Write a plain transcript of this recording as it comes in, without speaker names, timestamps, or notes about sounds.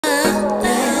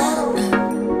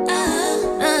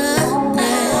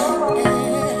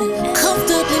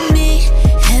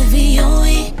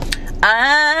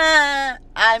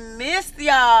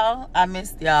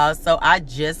missed y'all. So I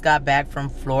just got back from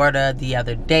Florida the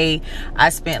other day. I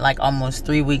spent like almost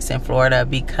 3 weeks in Florida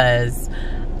because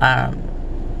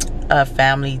a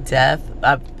family death,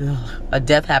 a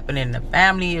death happened in the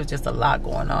family. It was just a lot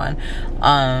going on.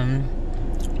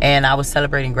 And I was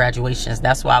celebrating graduations.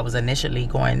 That's why I was initially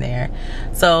going there.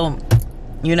 So,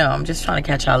 you know, I'm just trying to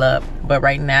catch y'all up. But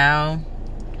right now,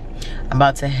 I'm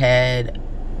about to head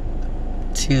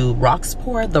to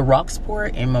the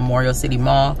Roxport in Memorial City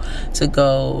Mall to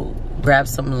go grab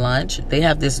some lunch. They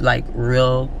have this like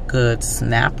real good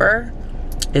snapper.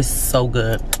 It's so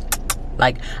good.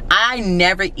 Like, I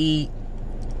never eat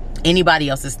anybody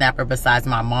else's snapper besides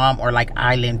my mom or like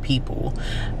island people,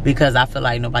 because I feel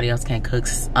like nobody else can cook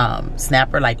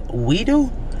snapper like we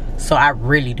do. So I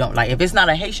really don't like, if it's not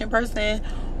a Haitian person,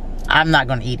 I'm not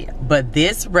gonna eat it. But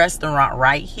this restaurant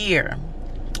right here,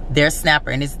 their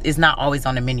snapper, and it's not always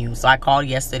on the menu. So I called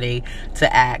yesterday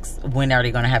to ask when are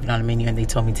they gonna have it on the menu, and they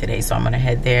told me today. So I'm gonna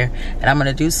head there and I'm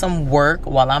gonna do some work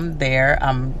while I'm there.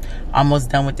 I'm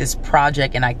almost done with this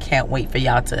project and I can't wait for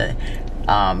y'all to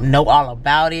know all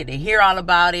about it, to hear all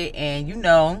about it. And you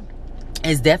know,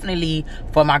 it's definitely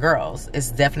for my girls.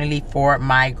 It's definitely for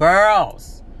my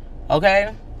girls.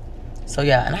 Okay? So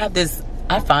yeah, and I have this,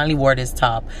 I finally wore this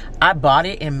top. I bought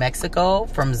it in Mexico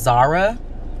from Zara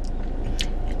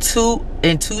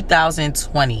in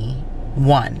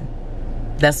 2021.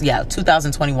 That's, yeah,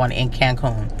 2021 in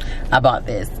Cancun. I bought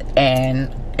this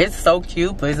and it's so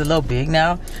cute, but it's a little big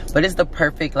now. But it's the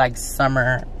perfect like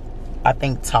summer, I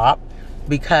think, top,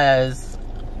 because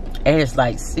it's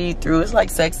like see-through. It's like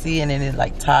sexy, and then it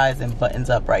like ties and buttons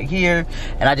up right here.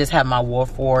 And I just have my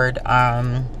Warford,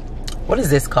 what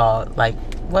is this called? Like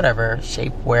whatever,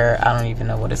 shapewear. I don't even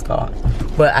know what it's called.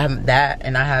 But I have that,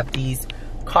 and I have these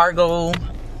cargo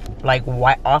like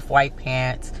white off-white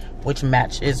pants, which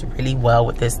matches really well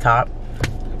with this top.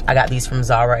 I got these from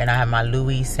Zara, and I have my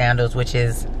Louis sandals, which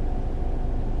is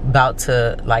about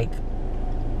to like,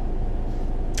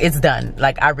 it's done.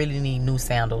 Like, I really need new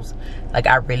sandals. Like,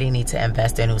 I really need to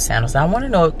invest in new sandals. I want to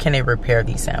know, can they repair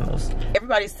these sandals?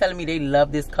 Everybody's telling me they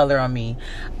love this color on me.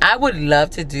 I would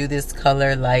love to do this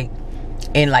color like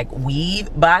in like weave,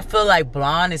 but I feel like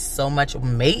blonde is so much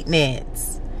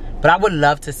maintenance. But I would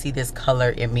love to see this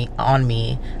color on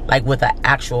me like with an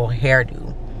actual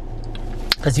hairdo,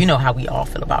 because you know how we all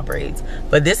feel about braids.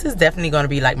 But this is definitely going to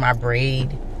be like my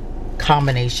braid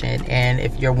combination. And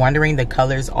if you're wondering, the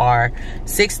colors are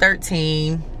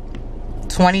 613,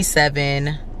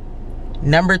 27,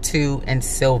 number 2, and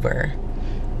silver.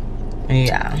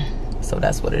 Yeah, so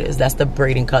that's what it is. That's the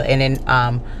braiding color. And then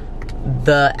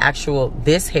the actual,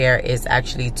 this hair is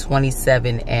actually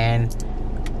 27 and,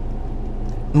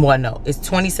 well, no, it's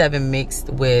 27 mixed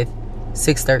with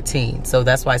 613. So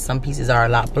that's why some pieces are a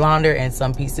lot blonder and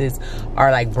some pieces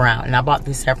are like brown. And I bought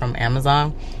this hair from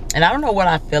Amazon, and I don't know what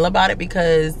I feel about it,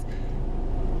 because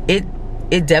it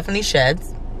definitely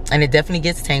sheds and it definitely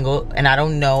gets tangled. And I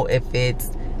don't know if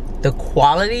it's the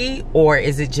quality or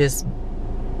is it just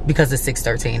because of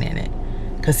 613 in it.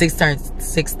 Because 6,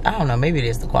 I don't know, maybe it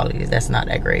is the quality that's not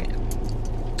that great.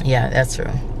 Yeah, that's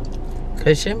true,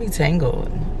 because it shouldn't be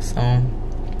tangled. So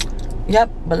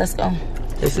yep, but let's go.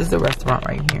 This is the restaurant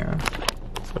right here.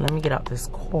 So let me get out this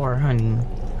car, honey.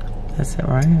 That's it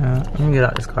right here. Let me get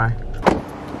out this car.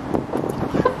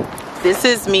 This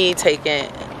is me taking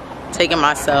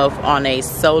myself on a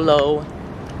solo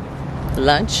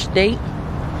lunch date,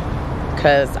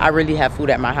 because I really have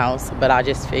food at my house, but I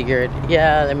just figured,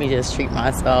 yeah, let me just treat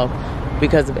myself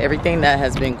because of everything that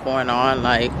has been going on.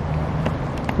 Like,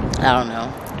 I don't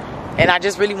know. And I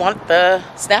just really want the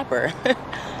snapper.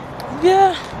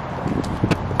 Yeah.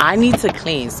 I need to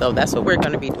clean, so that's what we're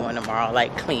going to be doing tomorrow,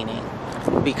 like cleaning.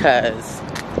 Because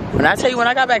when I tell you, when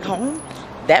I got back home,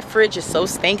 that fridge is so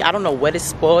stink. I don't know what is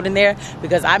spoiled in there,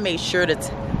 because I made sure to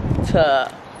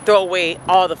throw away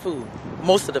all the food,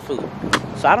 most of the food.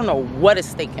 So I don't know what is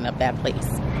stinking up that place.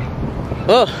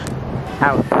 Ugh.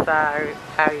 Outside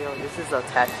patio. This is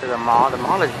attached to the mall. The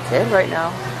mall is dead right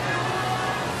now.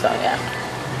 So yeah.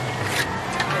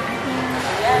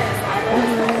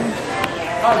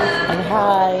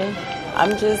 Hi.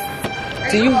 I'm just.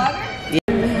 Do you?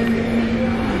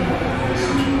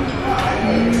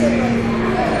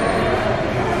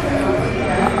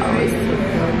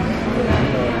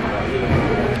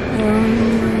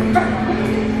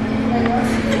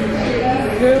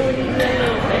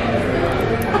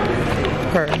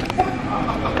 Her.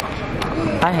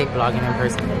 I hate vlogging in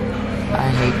person. I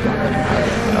hate vlogging in person.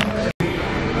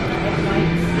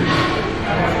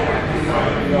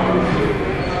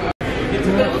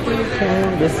 Okay,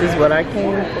 this is what I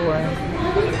came for.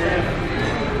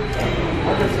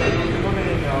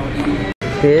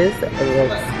 This looks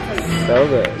so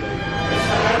good.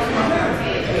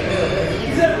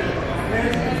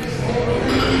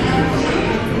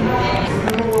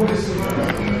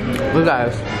 Look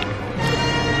guys,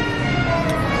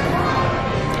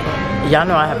 y'all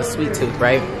know I have a sweet tooth,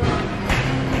 right?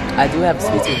 I do have a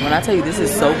sweet tooth. When I tell you this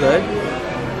is so good,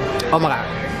 oh my god,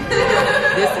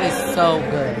 this is so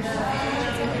good.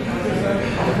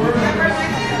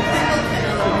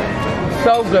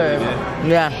 So good.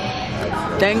 Yeah.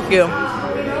 Thank you.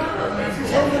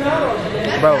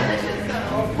 Bro.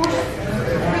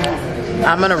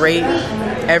 I'm gonna rate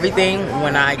everything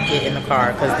when I get in the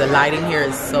car because the lighting here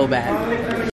is so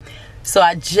bad. So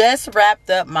I just wrapped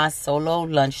up my solo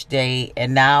lunch day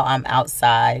and now I'm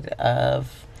outside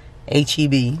of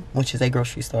HEB, which is a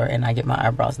grocery store, and I get my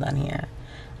eyebrows done here.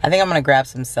 I think I'm gonna grab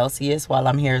some Celsius while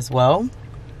I'm here as well.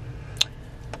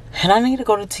 And I need to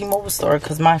go to T-Mobile store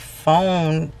because my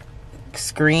phone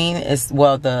screen is,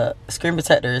 well, the screen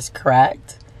protector is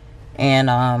cracked. And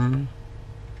I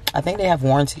think they have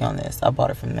warranty on this. I bought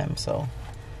it from them, so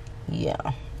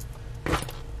yeah.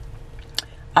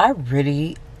 I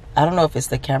don't know if it's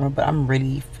the camera, but I'm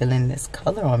really feeling this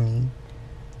color on me.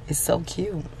 It's so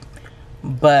cute.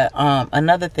 But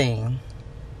another thing,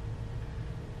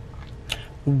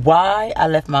 why I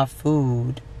left my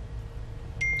food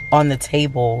on the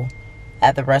table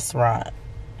at the restaurant,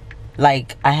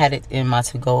 like I had it in my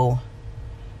to-go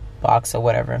box or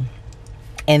whatever,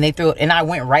 and they threw it, and I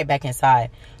went right back inside.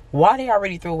 Why they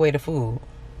already threw away the food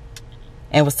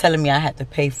and was telling me I had to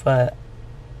pay for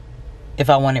if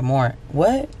I wanted more?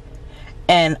 What?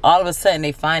 And all of a sudden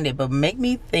they find it, but make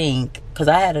me think, because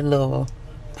I had a little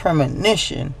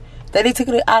premonition that they took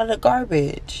it out of the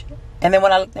garbage. And then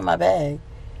when I looked in my bag,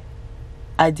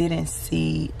 I didn't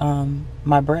see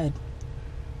my bread.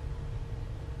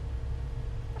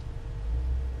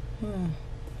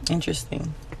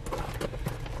 Interesting.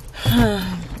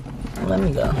 Let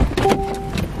me go.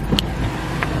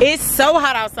 It's so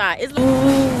hot outside. It's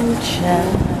ooh,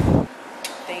 child.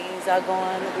 Things are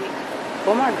going to be.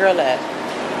 Where my girl at?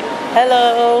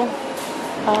 Hello.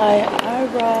 Hi,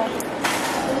 eyebrow.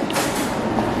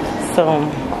 So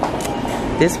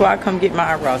this is why I come get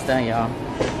my eyebrows done, y'all.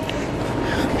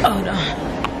 Oh no.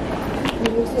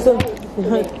 So,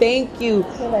 thank you.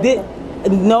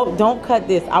 No, don't cut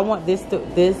this. I want this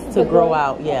to grow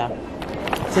out. Yeah.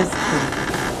 Just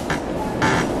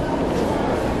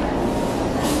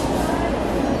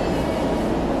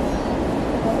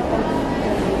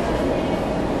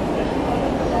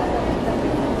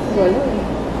You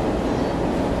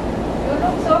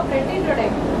look so pretty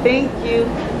today. thank you.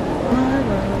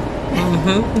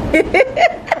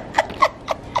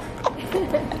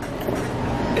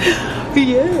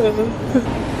 Yeah.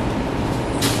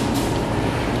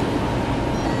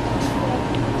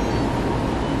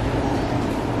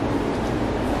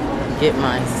 Get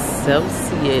my Celsius.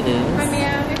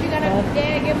 If you got a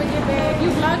bag, give me your bag. You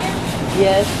vlogging?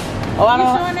 Yes. Oh, I don't.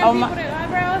 You showing them people the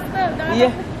eyebrow stuff? Don't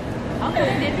Yeah.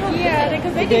 Yeah,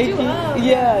 because they get you up.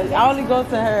 Yeah, I only go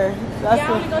to her. That's I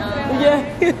only go to them. Yeah.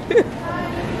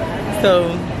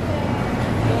 So,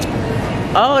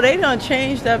 oh, they done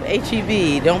changed up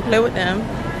HEB. Don't play with them.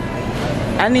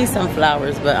 I need some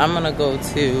flowers, but I'm gonna go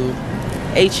to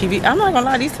HEB. I'm not gonna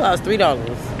lie, these flowers $3.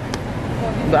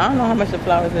 But I don't know how much the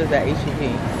flowers is at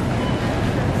HEB.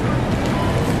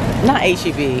 Not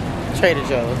HEB, Trader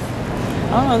Joe's.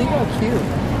 I don't know, these are cute.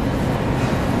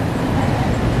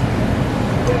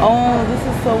 Oh, this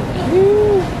is so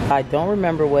cute. I don't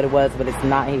remember what it was, but it's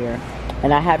not here.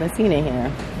 And I haven't seen it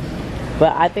here.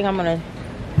 But I think I'm gonna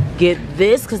get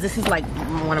this because this is like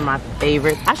one of my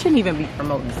favorites. I shouldn't even be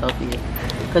promoting Celsius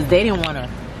because they didn't want to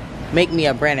make me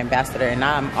a brand ambassador, and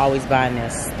I'm always buying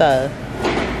their stuff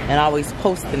and always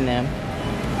posting them.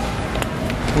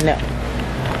 No.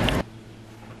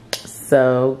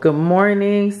 So, good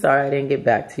morning. Sorry I didn't get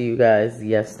back to you guys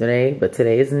yesterday, but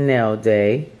today is nail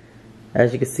day.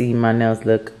 As you can see, my nails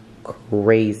look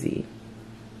crazy.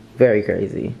 Very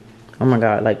crazy. Oh my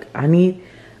God, like I need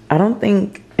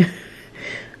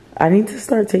to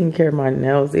start taking care of my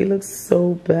nails. They look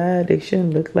so bad. They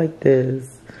shouldn't look like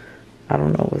this. I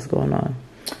don't know what's going on.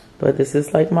 But this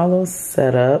is like my little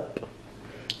setup.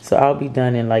 So I'll be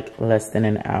done in like less than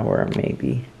an hour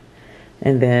maybe.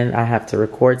 And then I have to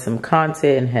record some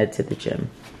content and head to the gym.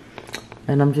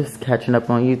 And I'm just catching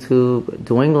up on YouTube,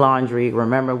 doing laundry.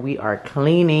 Remember, we are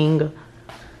cleaning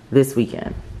this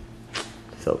weekend.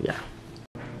 So yeah.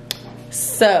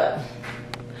 So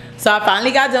So I finally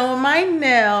got done with my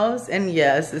nails, and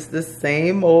yes, it's the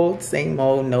same old,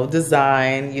 no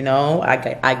design. You know,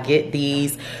 I get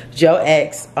these Gel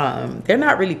X. They're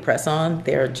not really press on,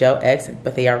 they're Gel X,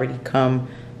 but they already come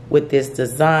with this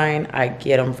design. I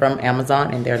get them from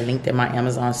Amazon, and they're linked in my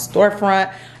Amazon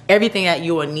storefront. Everything that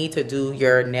you will need to do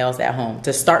your nails at home,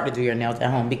 to start to do your nails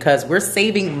at home, because we're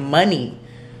saving money.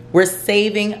 We're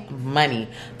saving money.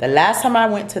 The last time I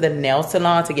went to the nail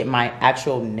salon to get my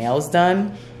actual nails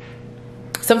done,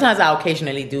 sometimes I'll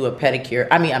occasionally do a pedicure,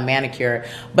 a manicure,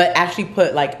 but actually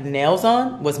put like nails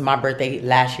on was my birthday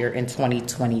last year in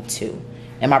 2022.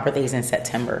 And my birthday is in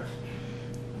September.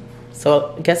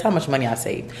 So guess how much money I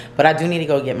saved. But I do need to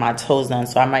go get my toes done,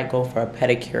 so I might go for a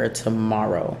pedicure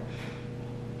tomorrow.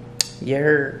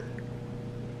 Yeah.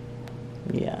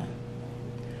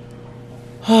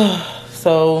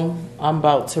 So I'm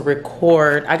about to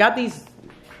record. I got these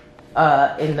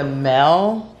in the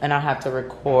mail, and I have to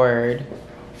record.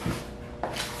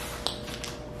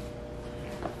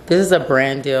 This is a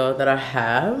brand deal that I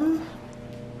have.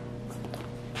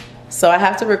 So I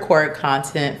have to record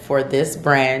content for this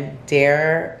brand.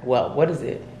 What is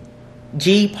it?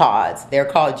 G-Pods. They're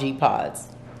called G-Pods.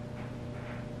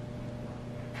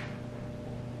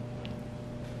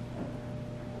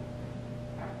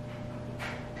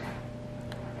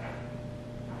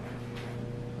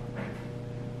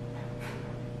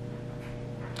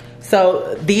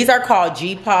 So these are called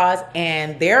G-Pods,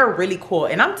 and they're really cool.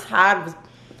 And I'm tired of,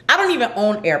 I don't even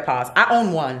own AirPods. I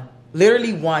own one,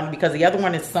 literally one, because the other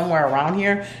one is somewhere around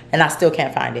here and I still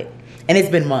can't find it. And it's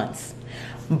been months.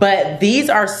 But these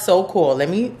are so cool. Let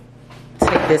me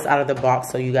take this out of the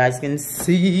box so you guys can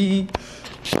see.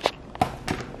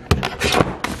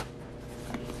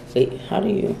 Wait, how do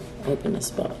you open this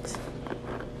box?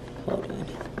 Hold on.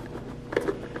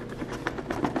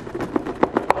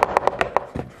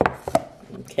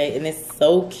 Okay, and it's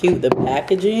so cute. The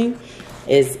packaging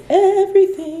is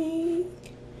everything.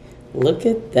 Look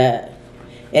at that.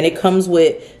 And it comes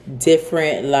with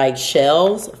different like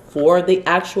shells for the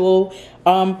actual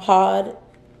pod.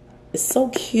 It's so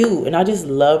cute, and I just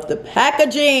love the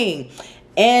packaging.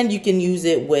 And you can use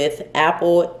it with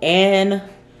Apple and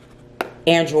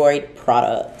Android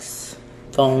products,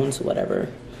 phones, whatever.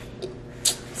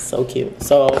 So cute.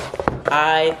 So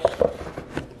I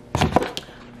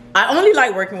only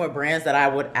like working with brands that I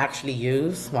would actually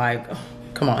use. Like,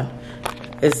 come on.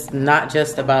 It's not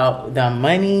just about the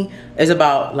money. It's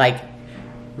about like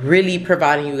really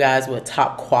providing you guys with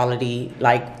top quality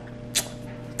like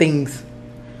things.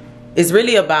 It's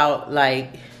really about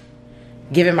like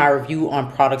giving my review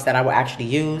on products that I will actually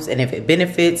use. And if it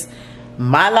benefits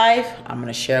my life, I'm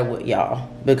gonna share with y'all,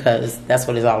 because that's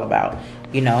what it's all about.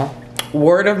 You know,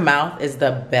 word of mouth is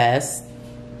the best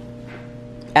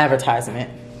advertisement.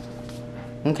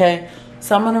 Okay,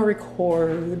 so I'm gonna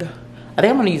record. I think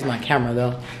I'm gonna use my camera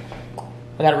though.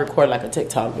 I gotta record like a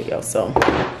TikTok video. So,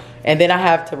 and then I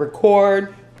have to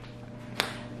record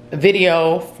a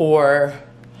video for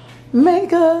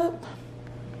makeup.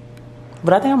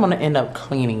 But I think I'm gonna end up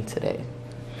cleaning today.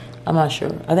 I'm not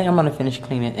sure. I think I'm gonna finish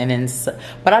cleaning and then.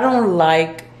 But I don't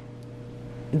like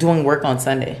doing work on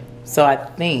Sunday, so I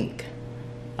think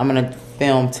I'm gonna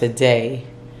film today.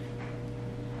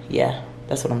 Yeah,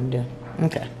 that's what I'm gonna do.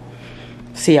 Okay.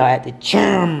 See y'all at the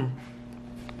gym.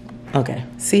 Okay.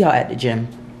 See y'all at the gym.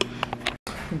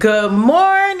 Good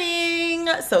morning.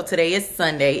 So today is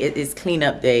Sunday. It is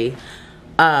cleanup day.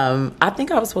 I think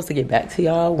I was supposed to get back to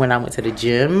y'all when I went to the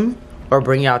gym, or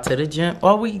bring y'all to the gym.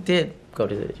 Oh, we did go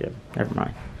to the gym. Never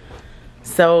mind.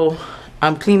 So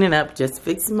I'm cleaning up, just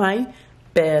fixing my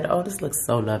bed. Oh, this looks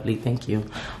so lovely. Thank you.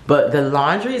 But the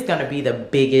laundry is gonna be the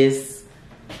biggest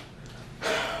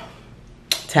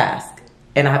task.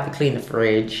 And I have to clean the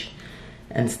fridge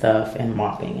and stuff, and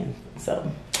mopping, and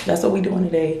so that's what we're doing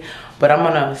today. But I'm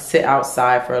gonna sit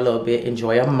outside for a little bit,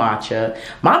 enjoy a matcha.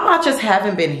 My matchas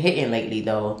haven't been hitting lately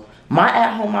though. My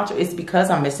at-home matcha is because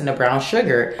I'm missing the brown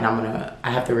sugar. And I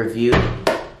have to review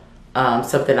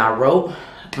something I wrote.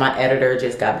 My editor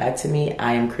just got back to me.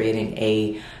 I am creating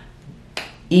a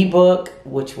ebook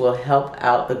which will help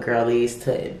out the girlies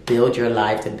to build your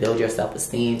life, to build your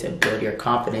self-esteem, to build your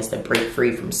confidence, to break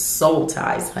free from soul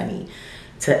ties, honey,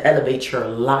 to elevate your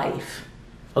life.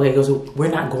 Okay, because we're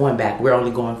not going back, we're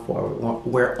only going forward,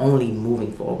 we're only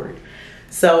moving forward.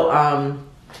 So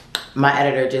my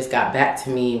editor just got back to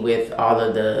me with all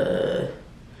of the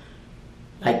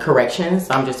like corrections.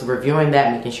 So I'm just reviewing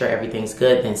that, making sure everything's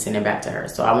good, then sending it back to her.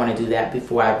 So I want to do that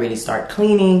before I really start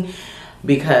cleaning,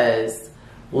 because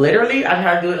literally I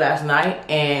tried to do it last night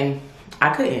and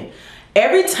I couldn't.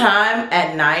 Every time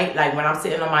at night, like when I'm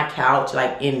sitting on my couch,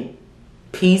 like in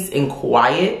peace and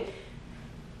quiet,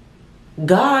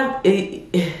 God,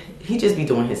 he just be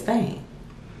doing his thing.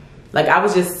 Like, I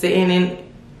was just sitting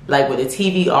in, like, with the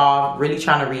TV off, really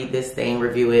trying to read this thing,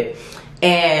 review it.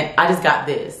 And I just got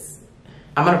this.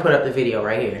 I'm going to put up the video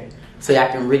right here so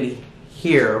y'all can really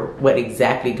hear what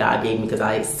exactly God gave me, because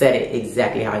I said it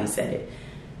exactly how he said it.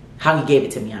 How he gave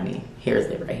it to me, I mean. Here's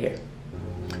it right here.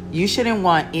 You shouldn't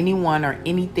want anyone or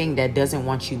anything that doesn't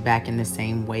want you back in the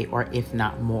same way, or if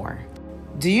not more.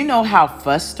 Do you know how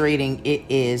frustrating it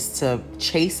is to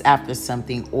chase after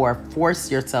something or force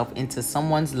yourself into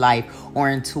someone's life or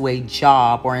into a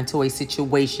job or into a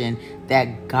situation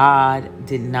that God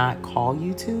did not call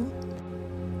you to?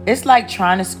 It's like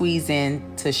trying to squeeze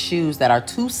into shoes that are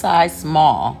 2 sizes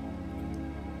small,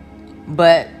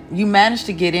 but you manage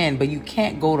to get in, but you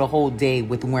can't go the whole day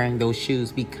with wearing those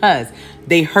shoes because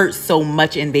they hurt so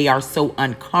much and they are so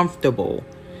uncomfortable.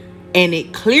 And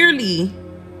it clearly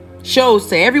shows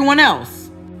to everyone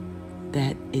else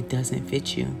that it doesn't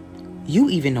fit you. You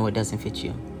even know it doesn't fit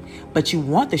you, but you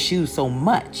want the shoes so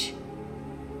much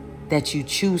that you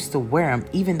choose to wear them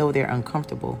even though they're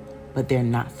uncomfortable, but they're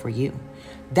not for you.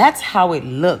 That's how it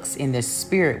looks in the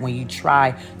spirit when you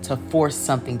try to force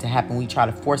something to happen. When you try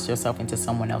to force yourself into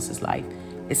someone else's life.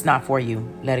 It's not for you.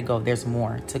 Let it go. There's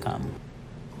more to come.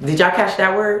 Did y'all catch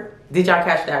that word? Did y'all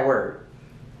catch that word?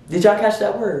 Did y'all catch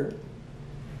that word?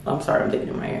 I'm sorry, I'm digging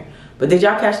in my ear. But did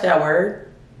y'all catch that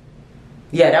word?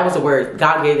 Yeah, that was a word.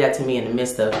 God gave that to me in the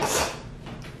midst of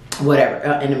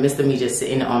whatever. In the midst of me just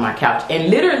sitting on my couch. And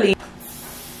literally...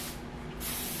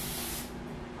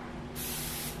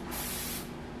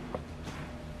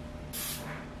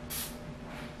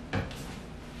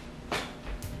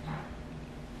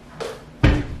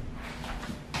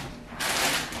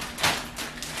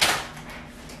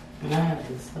 I have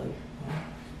to sleep.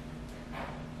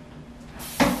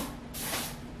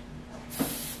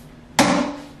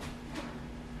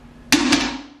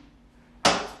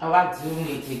 Oh, I do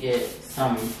need to get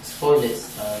some toilet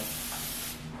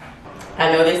stuff.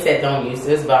 I know they said don't use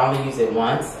this, but I'm gonna use it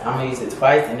once. I'm gonna use it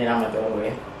twice, and then I'm gonna throw it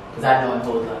away because I know it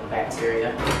holds up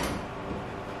bacteria.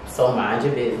 So mind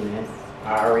your business.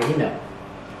 I already know,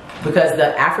 because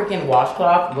the African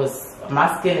washcloth was,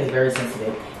 my skin is very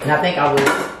sensitive, and I think I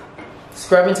was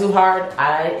scrubbing too hard.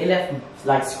 It left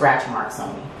like scratch marks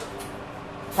on me.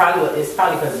 It's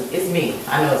probably because it's me.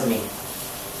 I know it's me,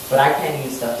 but I can't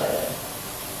use stuff like that.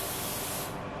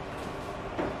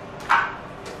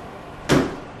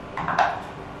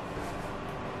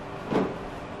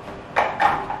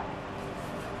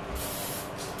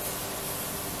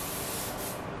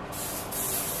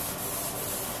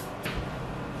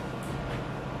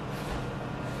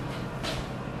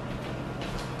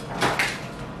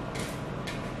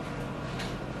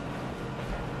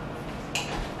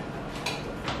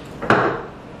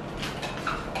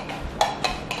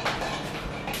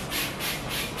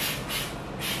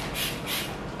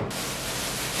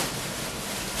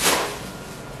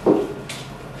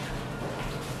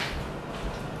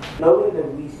 Knowing the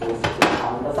resources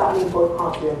around, does that mean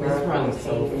God can't do a miracle and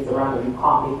change things around and you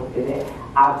can't make a pivot?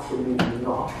 Absolutely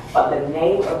not. But the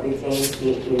name of the game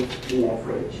here is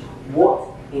leverage. What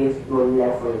is your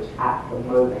leverage at the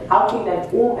moment? How can you then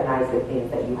organize the things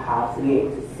that you have to be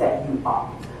able to set you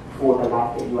up for the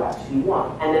life that you actually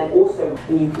want? And then also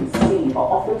you can see, but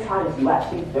oftentimes you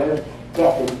actually don't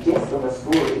get the gist of a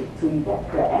story till you get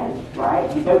to the end,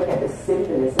 right? You don't get the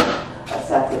symbolism of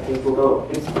certain things, although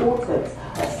importance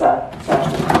of certain things,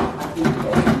 I think in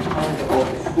terms of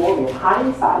the story. In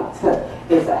hindsight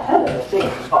is a hell of a thing,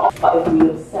 but if we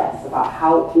obsess about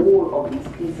how all of these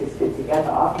pieces fit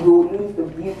together, we'll lose the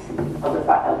beauty of the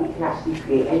fact that we can actually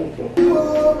create anything.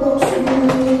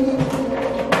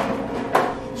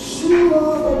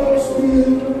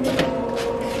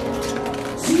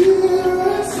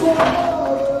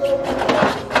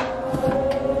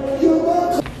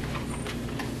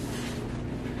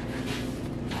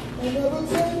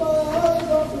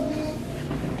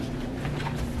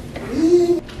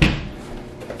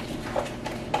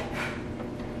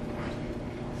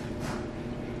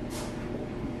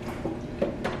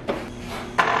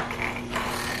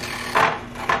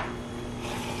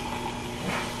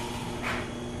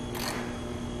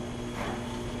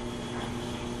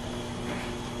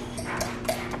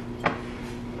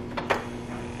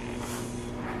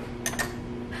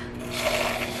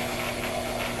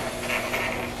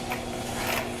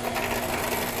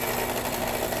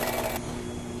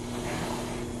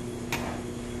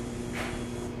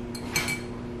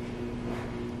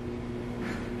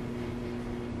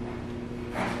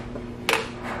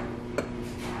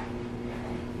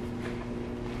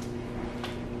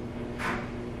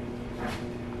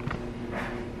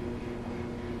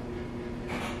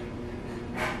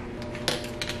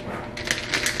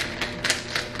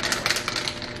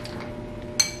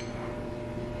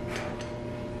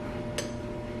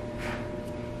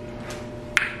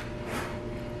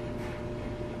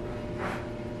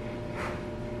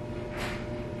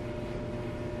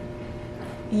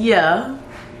 Yeah.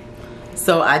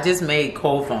 So I just made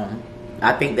cold foam.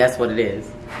 I think that's what it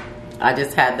is. I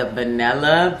just had the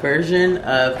vanilla version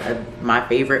of my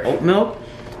favorite oat milk,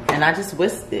 and I just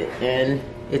whisked it, and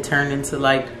it turned into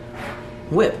like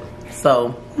whip.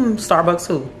 So Starbucks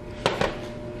too.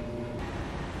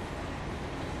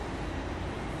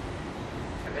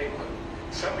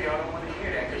 Some of y'all don't want to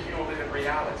hear that because you don't live in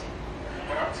reality.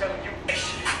 But I'm telling you,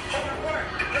 hard work,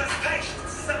 plus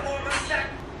patience, some more respect.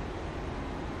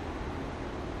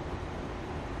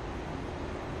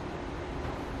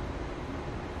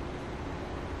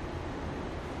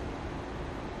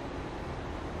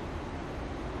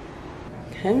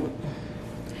 Okay.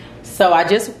 So I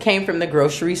just came from the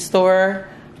grocery store.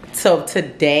 So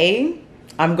today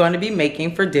I'm going to be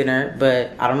making for dinner,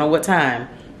 but I don't know what time.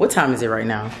 What time is it right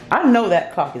now? I know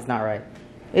that clock is not right.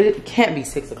 It can't be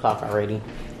 6 o'clock already.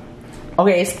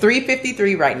 Okay, it's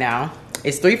 3:53 right now.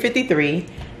 It's 3:53,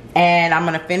 and I'm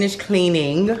gonna finish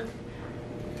cleaning.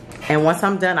 And once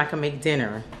I'm done, I can make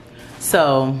dinner.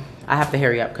 So I have to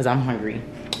hurry up because I'm hungry.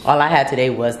 All I had today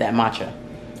was that matcha.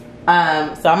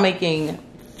 So I'm making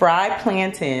fried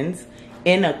plantains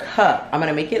in a cup. I'm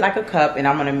gonna make it like a cup, and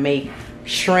I'm gonna make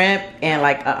shrimp and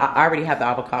like I already have the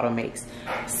avocado mix.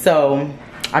 So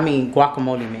I mean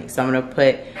guacamole mix. So I'm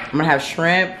gonna have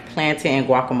shrimp, plantain, and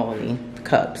guacamole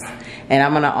cups. And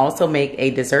I'm gonna also make a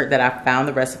dessert that I found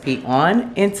the recipe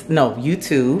on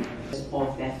YouTube.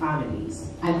 Of their families.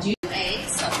 I do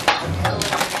eggs, a little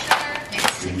sugar,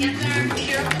 mix together,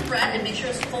 stir up the bread and make sure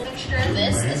it's full mixture.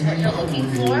 This is what you're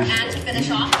looking for. And to finish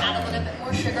off, add a little bit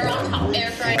more sugar on top.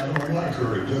 Air fry. I don't like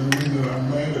her. It doesn't mean that I'm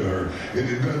mad at her.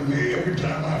 It doesn't mean every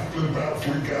time I flip out,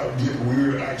 freak out, get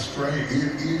weird, act strange,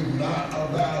 it is not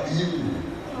about you.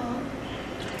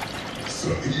 So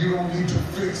you don't need to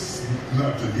fix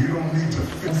nothing. You don't need to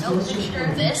fix No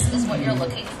mixture. This is what you're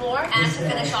looking for. And to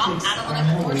finish off, add a little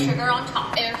bit more sugar on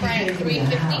top. Air fry at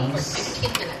 350 for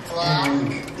 15 minutes. Look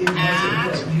at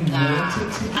that.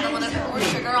 Add a little bit more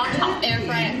sugar on top. Air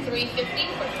fry at 350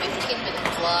 for 15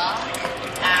 minutes. Look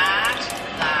at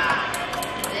that.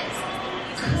 This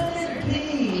is 20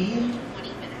 minutes.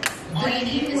 All you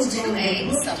need is 2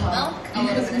 eggs, some milk, a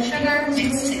little bit of sugar,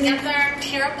 mix together,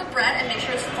 tear up the bread, and make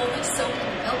sure it's fully soaked in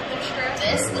milk mixture.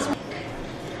 This is.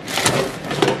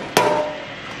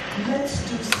 Let's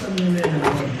do some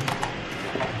minimum.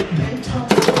 They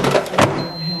talk about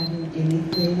not having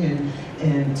anything,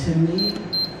 and to me,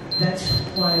 that's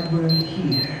why we're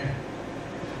here.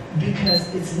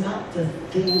 Because it's not the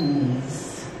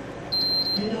things.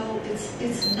 You know,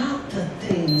 it's not the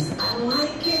things. I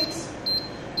like it.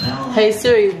 Hey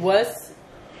Siri, what's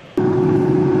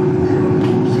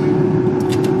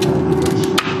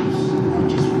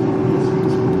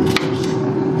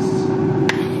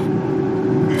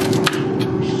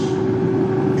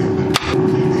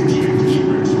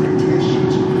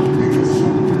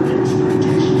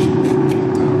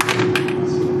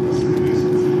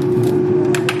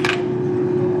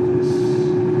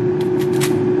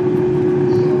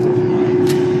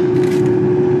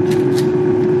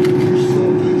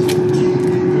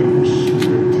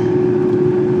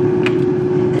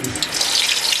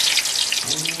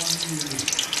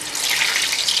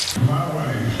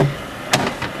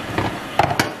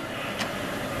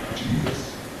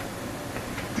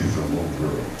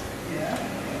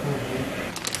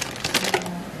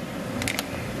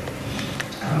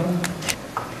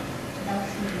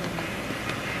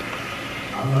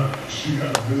she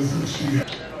got a business, she got...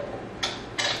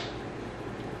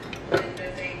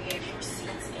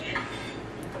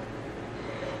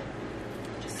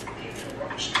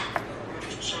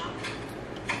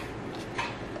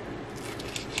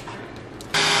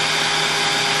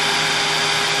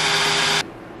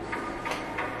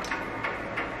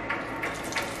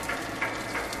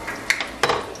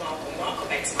 Welcome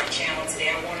back to my channel. Today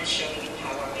I want to show you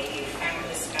how I made a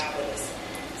fabulous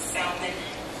salmon,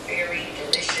 very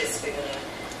delicious. We're going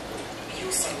to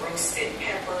use some roasted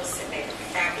peppers and make a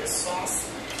fabulous sauce.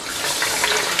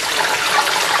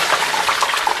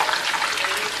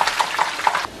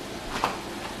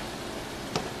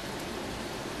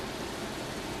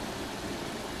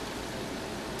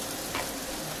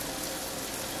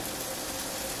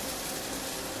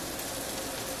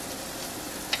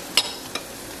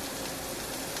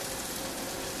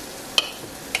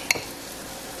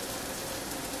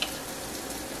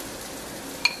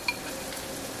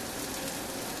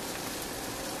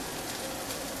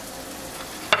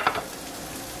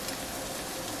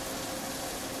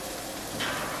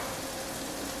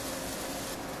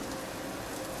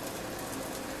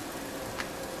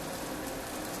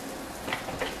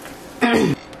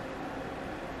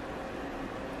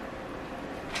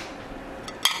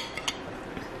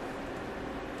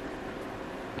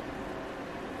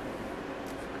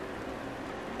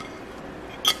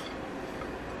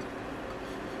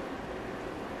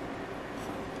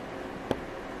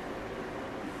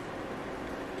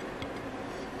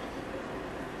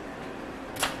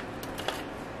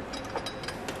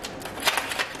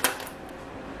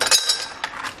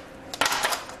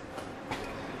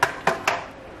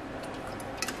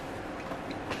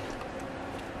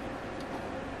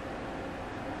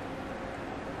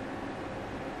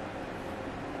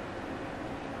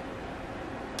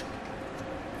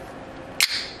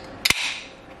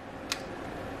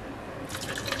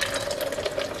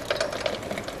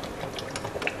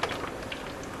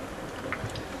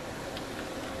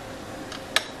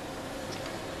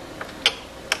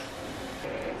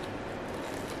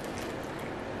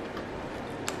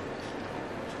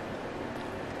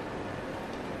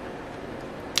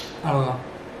 I don't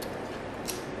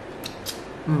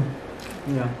know.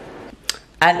 Yeah.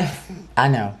 I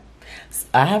know.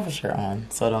 I have a shirt on,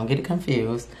 so don't get it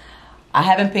confused. I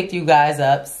haven't picked you guys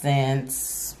up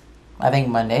since, I think,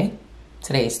 Monday.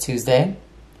 Today is Tuesday.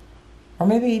 Or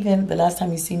maybe even the last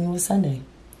time you see me was Sunday.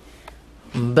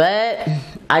 But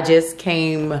I just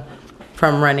came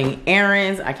from running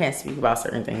errands. I can't speak about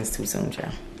certain things too soon,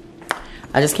 child.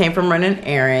 I just came from running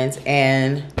errands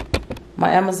and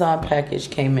my Amazon package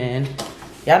came in.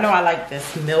 Y'all know I like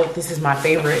this milk. This is my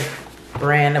favorite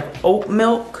brand of oat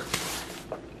milk.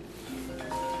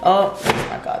 Oh, it's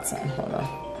my godson. Hold on.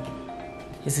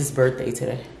 It's his birthday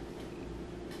today.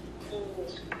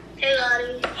 Hey,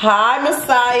 Lottie. Hi,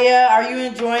 Messiah. Are you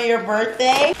enjoying your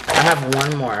birthday? I have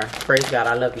one more. Praise God.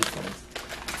 I love these things.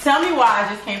 Tell me why I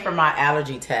just came from my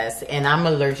allergy test and I'm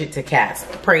allergic to cats.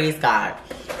 Praise God.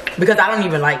 Because I don't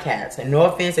even like cats. And no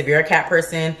offense, if you're a cat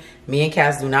person, me and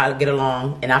cats do not get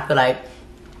along. And I feel like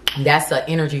that's an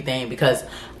energy thing because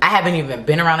I haven't even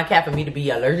been around a cat for me to be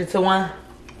allergic to one.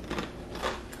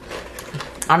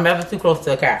 I'm never too close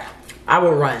to a cat. I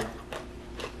will run.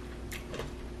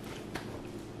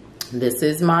 This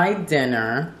is my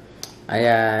dinner. I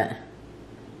got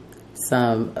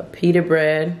some pita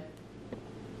bread,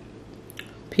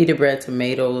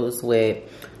 tomatoes with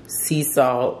sea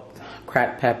salt,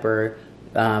 cracked pepper,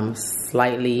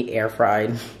 slightly air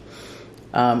fried,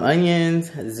 onions,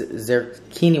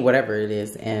 zucchini, whatever it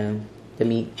is, and the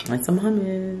meat, and some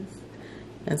hummus,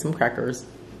 and some crackers.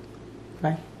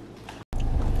 Bye.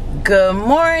 Good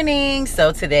morning.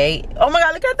 So today, oh my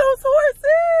God, look at those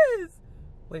horses.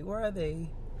 Wait, where are they?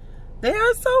 They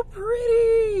are so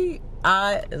pretty.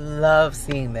 I love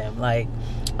seeing them. Like,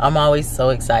 I'm always so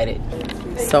excited.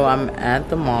 So I'm at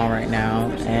the mall right now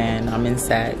and I'm in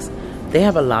Saks. They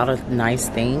have a lot of nice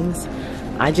things.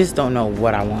 I just don't know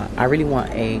what I want. I really want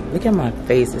a, look at my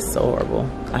face, it's so horrible.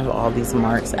 I have all these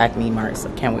marks, acne marks.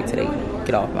 I can't wait till they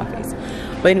get off my face.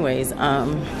 But anyways, I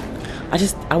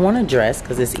want a dress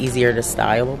because it's easier to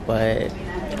style, but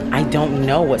I don't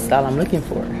know what style I'm looking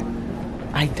for.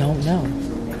 I don't know.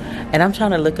 And I'm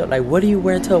trying to look up, like, what do you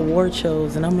wear to award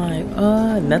shows? And I'm like,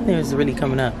 nothing is really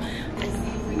coming up.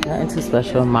 Nothing too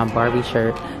special. My Barbie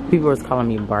shirt. People was calling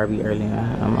me Barbie earlier.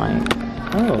 I'm like,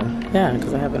 oh, yeah,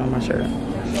 because I have it on my shirt.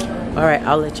 All right,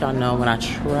 I'll let y'all know when I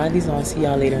try these on. See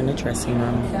y'all later in the dressing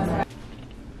room.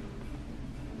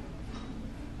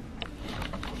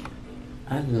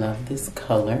 I love this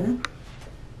color.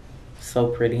 So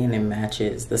pretty, and it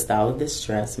matches, the style of this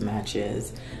dress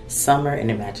matches summer and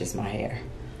it matches my hair.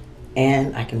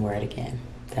 And I can wear it again.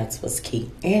 That's what's key.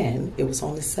 And it was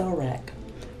on the sale rack.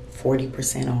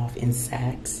 40% off in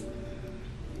Saks.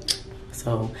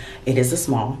 So it is a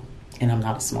small and I'm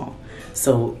not a small.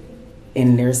 So,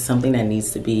 and there's something that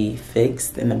needs to be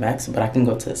fixed in the back, but I can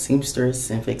go to a seamstress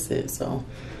and fix it. So,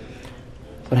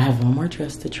 but I have one more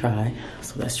dress to try.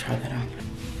 So let's try that on.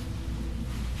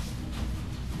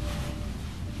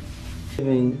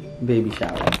 Baby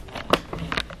shower.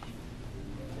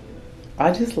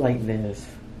 I just like this.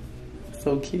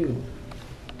 So cute.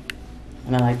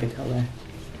 And I like the color.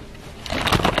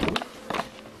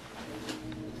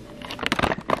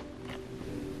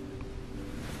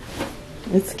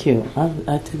 It's cute. I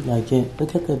do like it.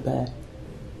 Look at the back.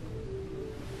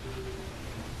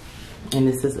 And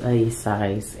this is a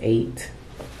size 8.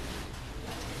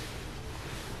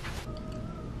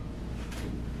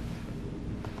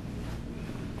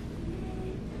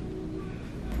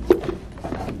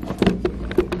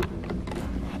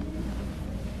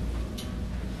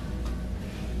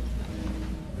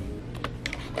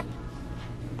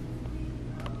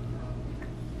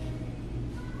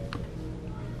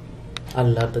 I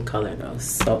love the color though.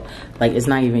 So, like, it's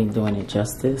not even doing it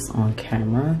justice on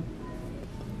camera.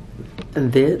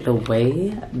 The way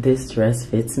this dress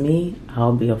fits me,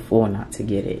 I'll be a fool not to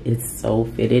get it. It's so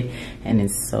fitted and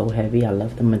it's so heavy. I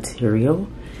love the material.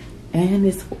 And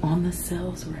it's on the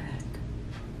sales rack.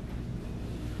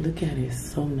 Look at it,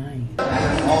 it's so nice.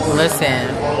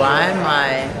 Listen, why am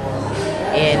I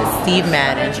in Steve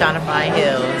Madden trying to find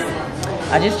heels?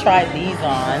 I just tried these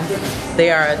on. They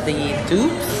are the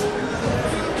dupes.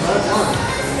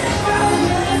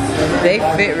 They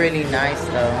fit really nice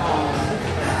though.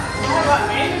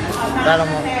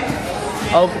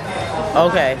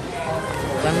 Okay.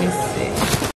 Let me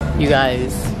see. You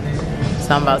guys,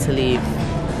 so I'm about to leave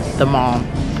the mall.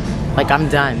 Like, I'm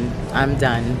done.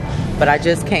 But I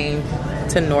just came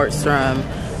to Nordstrom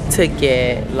to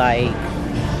get, like,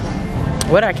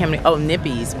 what I came to, oh,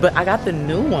 Nippies. But I got the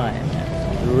new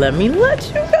one. Let me let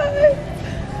you guys.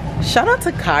 Shout out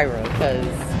to Cairo,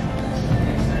 because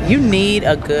you need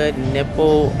a good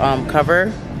nipple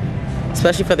cover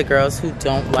especially for the girls who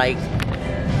don't like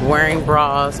wearing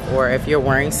bras, or if you're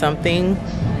wearing something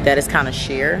that is kind of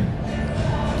sheer.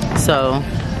 So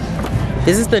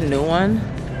this is the new one,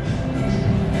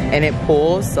 and it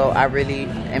pulls, so I really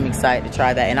am excited to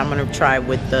try that. And I'm gonna try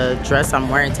with the dress I'm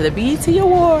wearing to the BET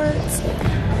Awards.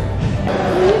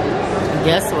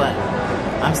 Guess what?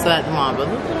 I'm still at the mall, but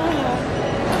look what I have.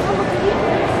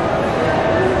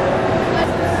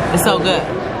 It's so good.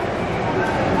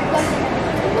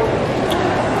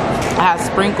 I have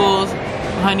sprinkles,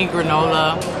 honey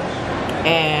granola,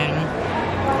 and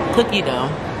cookie dough.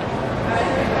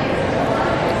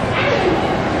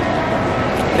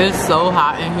 It's so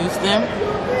hot in Houston.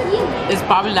 It's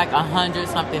probably like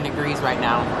 100-something degrees right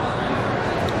now.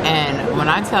 And when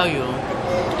I tell you,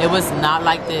 it was not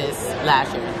like this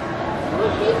last year.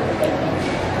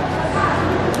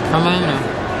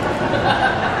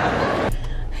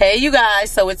 Hey you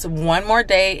guys, so it's one more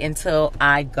day until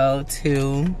I go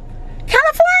to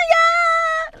California,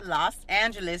 Los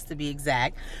Angeles to be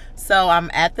exact. So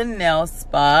I'm at the nail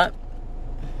spot.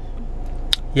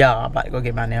 Y'all, I'm about to go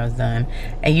get my nails done.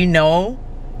 And you know,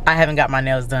 I haven't got my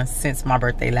nails done since my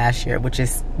birthday last year, which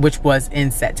was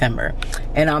in September.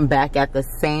 And I'm back at the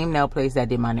same nail place that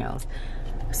did my nails.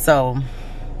 So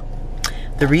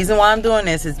the reason why I'm doing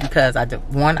this is because I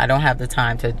don't have the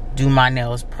time to do my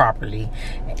nails properly.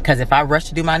 Because if I rush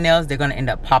to do my nails, they're gonna end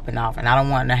up popping off, and I don't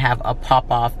want to have a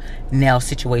pop-off nail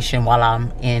situation while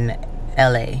I'm in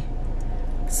LA.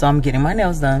 So I'm getting my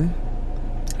nails done.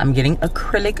 I'm getting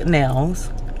acrylic nails.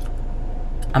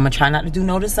 I'm gonna try not to do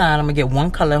no design. I'm gonna get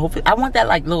one color. Hopefully, I want that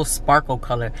like little sparkle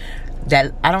color.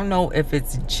 That I don't know if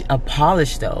it's a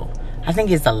polish though. I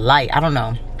think it's a light. I don't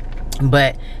know.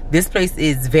 But this place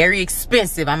is very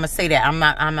expensive. I'm gonna say that. I'm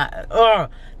not.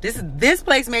 This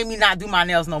place made me not do my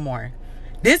nails no more.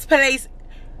 This place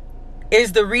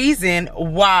is the reason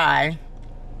why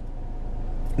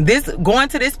going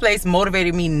to this place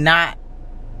motivated me not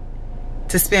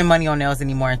to spend money on nails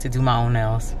anymore and to do my own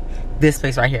nails. This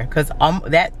place right here, because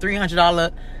that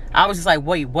 $300, I was just like,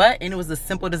 wait, what? And it was a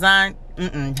simple design.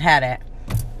 Had that.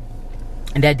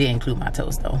 And that did include my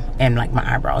toes though, and like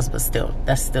my eyebrows, but still,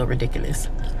 that's still ridiculous.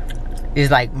 It's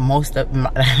like most of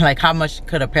like how much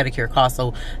could a pedicure cost?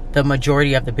 So the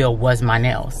majority of the bill was my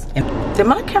nails. And did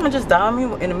my camera just die on me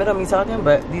in the middle of me talking?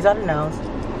 But these are the nails.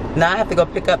 Now I have to go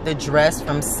pick up the dress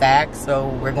from Saks, so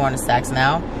we're going to Saks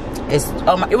now.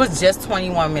 It was just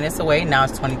 21 minutes away. Now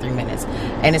it's 23 minutes,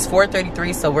 and it's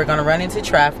 4:33. So we're gonna run into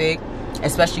traffic,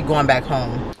 especially going back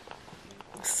home.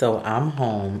 So I'm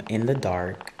home in the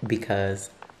dark because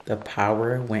the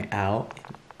power went out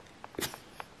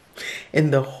in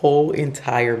the whole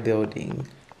entire building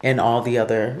and all the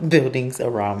other buildings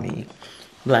around me.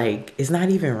 Like, it's not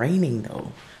even raining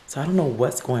though, so I don't know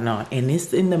what's going on. And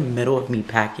it's in the middle of me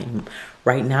packing.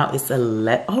 Right now it's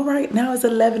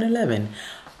 11:11.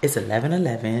 It's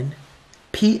 11:11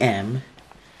 p.m.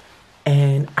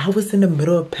 and I was in the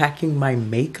middle of packing my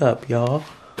makeup, y'all.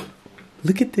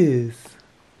 Look at this.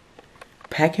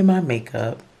 Packing my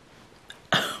makeup.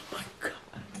 Oh my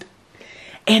God.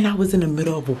 And I was in the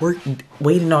middle of work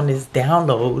waiting on this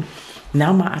download.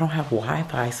 Now I don't have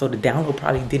Wi-Fi, so the download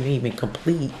probably didn't even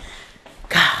complete.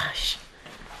 Gosh.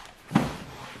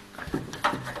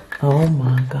 Oh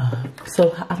my God.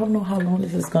 So I don't know how long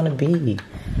this is gonna be.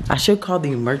 I should call the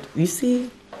you see?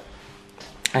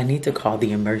 I need to call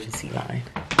the emergency line.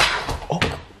 Oh,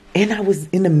 and I was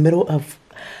in the middle of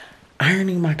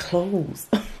ironing my clothes.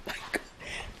 Oh my God.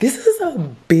 This is a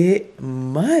bit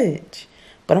much.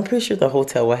 But I'm pretty sure the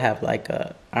hotel will have like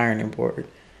a ironing board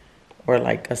or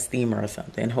like a steamer or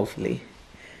something, hopefully.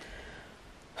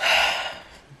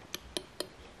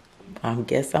 I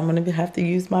guess I'm gonna have to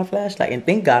use my flashlight. And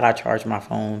thank God I charged my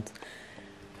phones.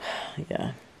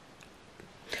 Yeah.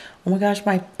 Oh my gosh,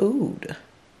 my food.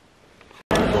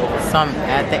 So I'm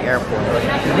at the airport.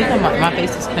 My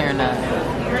face is clearing up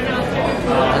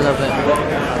a little bit.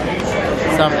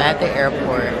 So I'm at the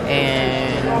airport,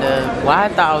 and I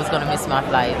thought I was gonna miss my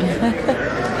flight.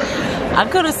 I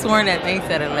could have sworn that thing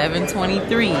said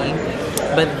 11:23,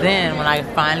 but then when I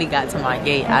finally got to my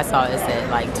gate, I saw it said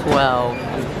like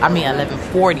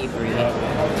 11:43.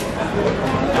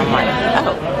 I'm like,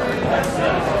 oh.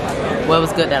 Well, it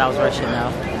was good that I was rushing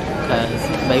though, because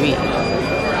baby, I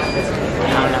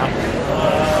don't know.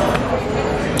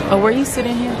 Oh, were you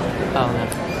sitting here? Oh, no.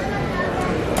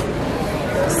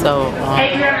 So,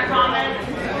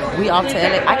 we off to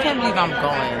LA. I can't believe I'm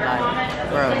going, like,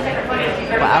 bro.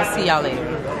 But I'll see y'all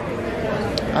later.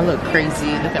 I look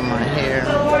crazy. Look at my hair.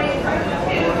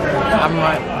 I'm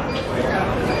like,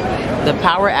 the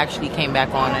power actually came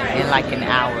back on in like an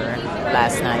hour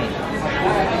last night.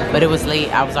 But it was late.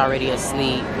 I was already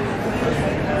asleep.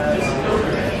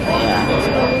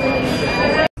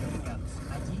 Yeah.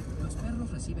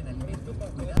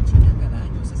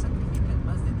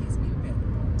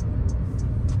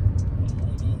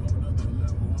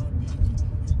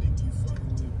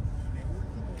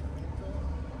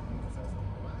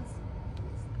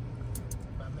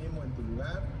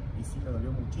 Y sí me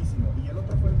dolió muchísimo. Y el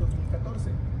otro fue en 2014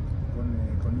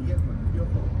 con Miguel, con el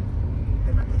Piojo, un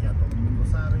tema que ya todo el mundo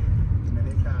sabe, que me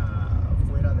deja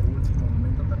fuera de último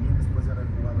momento también después de haber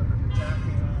jugado el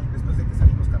repechaje, después de que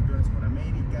salimos campeones con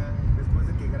América, después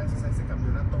de que gracias a ese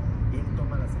campeonato él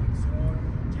toma la selección,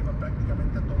 lleva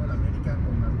prácticamente a toda la América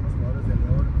con algunos jugadores de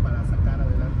León para sacar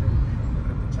adelante el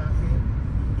repechaje.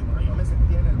 Y bueno, yo me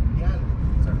sentía en el Mundial,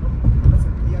 o sea, no me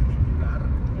sentía titular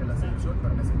de la selección,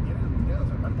 pero me sentía en el Mundial, o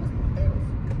sea, van tres porteros.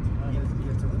 Y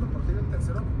el segundo portero y el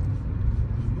tercero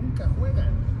nunca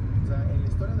juegan. O sea, en la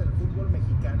historia del fútbol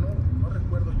mexicano no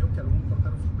recuerdo yo que algún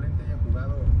portero suplente haya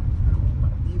jugado algún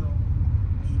partido.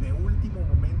 Y de último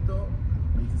momento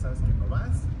me dice, ¿sabes que no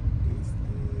vas?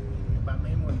 Va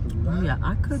Memo en tu lugar. Oh yeah,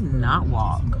 I could not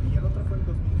walk. Y el otro fue en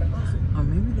 2014. Or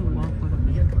maybe the walk would have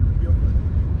Miguel con el Piojo.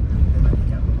 Un tema que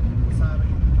ya todo el mundo sabe.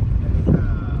 Me deja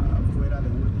fuera de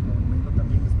último momento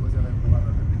también después de haber jugado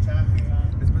el repechaje,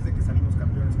 después de que salimos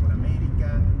campeones con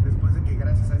América, después de que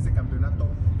gracias a ese campeonato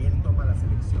él toma la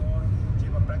selección,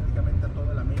 lleva prácticamente a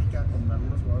toda la América con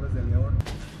algunos jugadores de León.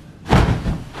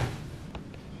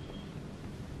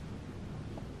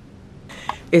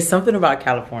 It's something about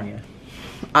California.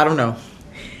 I don't know.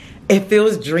 It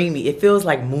feels dreamy. It feels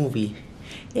like movie.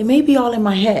 It may be all in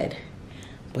my head,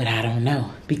 but I don't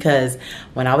know. Because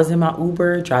when I was in my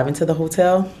Uber driving to the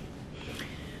hotel,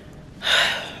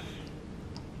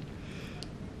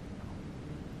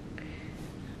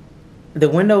 the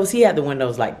windows, he had the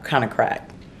windows like kind of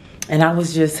cracked. And I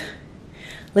was just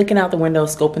looking out the window,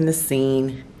 scoping the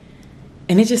scene.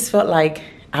 And it just felt like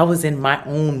I was in my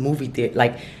own movie theater.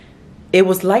 Like, it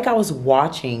was like I was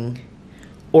watching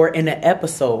or in an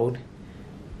episode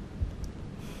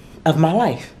of my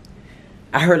life.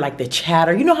 I heard like the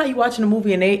chatter. You know how you watching a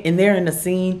movie and they're in a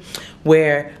scene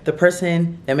where the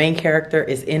person, the main character,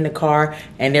 is in the car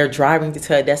and they're driving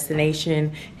to a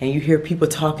destination and you hear people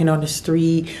talking on the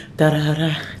street, da da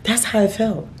da. That's how it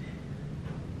felt.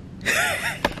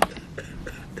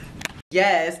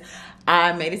 Yes,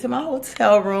 I made it to my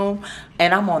hotel room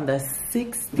and I'm on the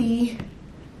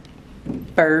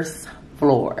 61st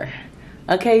floor.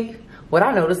 Okay, what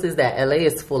I noticed is that LA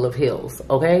is full of hills,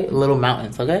 okay? Little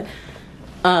mountains, okay?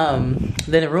 Then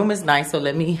the room is nice, so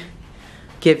let me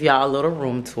give y'all a little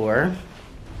room tour.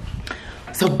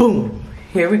 So boom,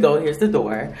 here we go, here's the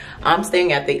door. I'm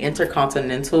staying at the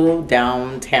Intercontinental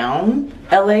downtown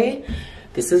LA.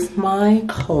 This is my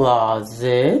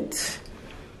closet.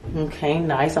 Okay,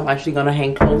 nice. I'm actually gonna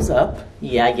hang clothes up.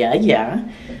 Yeah.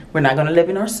 We're not gonna live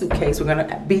in our suitcase. We're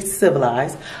gonna be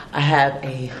civilized. I have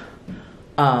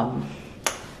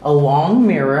a long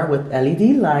mirror with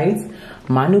LED lights.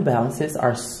 My New Balances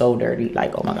are so dirty,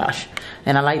 like, oh my gosh.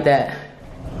 And I like that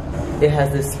it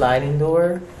has this sliding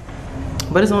door,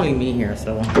 but it's only me here,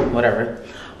 so whatever.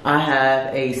 I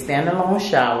have a standalone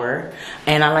shower,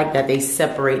 and I like that they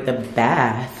separate the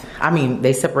bath. I mean,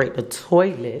 they separate the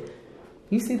toilet.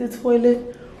 You see the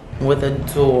toilet with a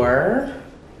door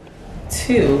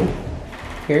too.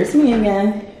 Here's me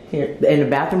again. Here, and the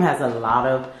bathroom has a lot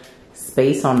of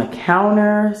space on the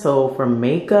counter. So for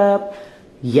makeup,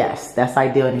 yes, that's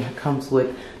ideal. And it comes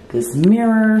with this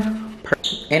mirror.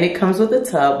 And it comes with a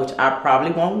tub, which I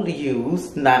probably won't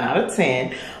use, 9 out of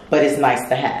 10, but it's nice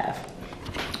to have.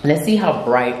 Let's see how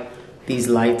bright these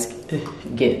lights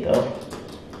get though.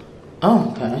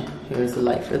 Oh, okay, here's the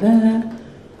light for that.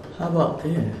 How about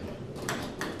this?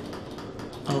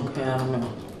 Okay,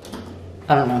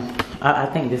 I don't know. I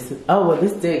think this is, oh, well,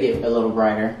 this did get a little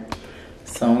brighter.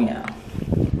 So yeah.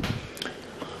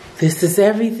 This is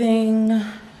everything.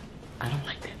 I don't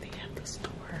like that they have this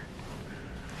door.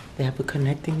 They have a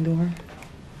connecting door.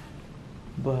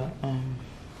 But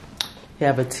they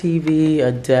have a TV,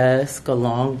 a desk, a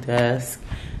long desk.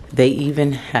 They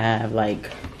even have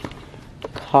like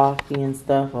coffee and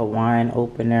stuff, a wine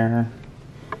opener.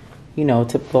 You know,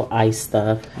 typical ice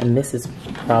stuff. And this is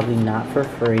probably not for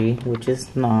free, which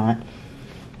is not.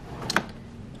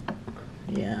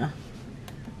 Yeah.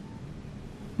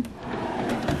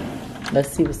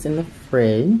 Let's see what's in the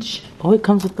fridge. Oh, it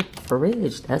comes with the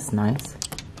fridge. That's nice.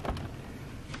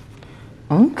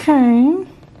 Okay.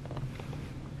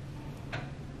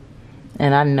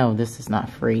 And I know this is not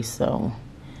free, so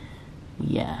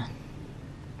yeah.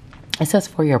 It says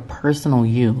for your personal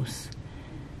use.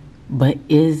 But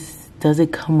is Does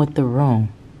it come with the room?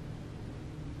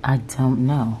 I don't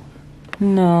know.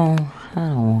 No,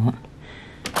 I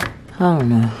don't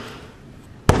know.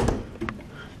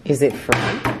 Is it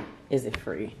free? Is it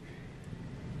free?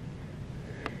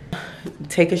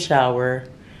 Take a shower.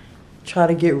 Try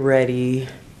to get ready.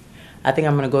 I think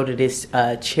I'm gonna go to this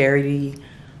charity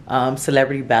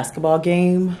celebrity basketball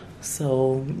game.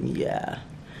 So yeah,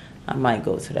 I might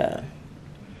go to that.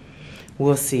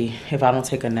 We'll see if I don't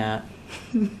take a nap.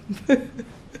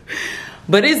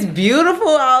 But it's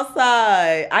beautiful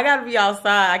outside. I gotta be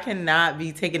outside. I cannot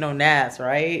be taking no naps,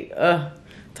 right?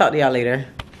 Talk to y'all later.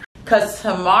 Cause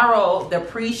tomorrow the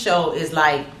pre-show is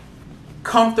like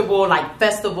comfortable, like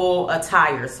festival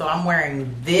attire. So I'm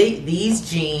wearing these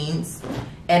jeans,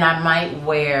 and I might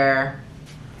wear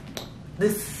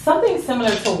this something similar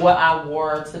to what I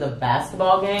wore to the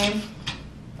basketball game,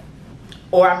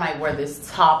 or I might wear this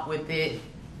top with it.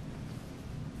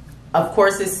 Of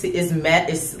course,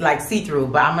 it's like see-through,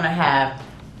 but I'm gonna have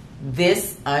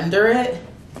this under it.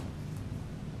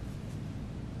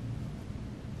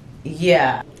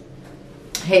 Yeah.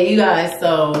 Hey, you guys,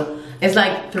 so it's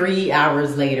like 3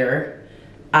 hours later.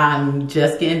 I'm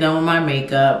just getting done with my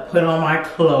makeup, put on my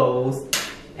clothes,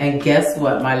 and guess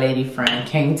what? My lady friend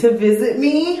came to visit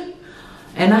me,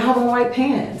 and I have on white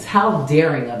pants. How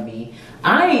daring of me.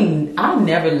 I'll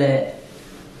never let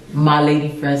my lady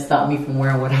friend stop me from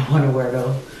wearing what I want to wear,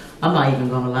 though. I'm not even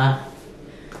gonna lie.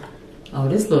 Oh,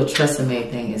 this little Tresemme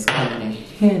thing is coming in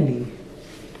handy.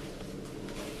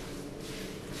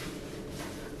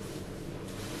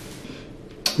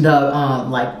 The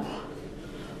like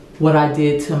what I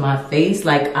did to my face,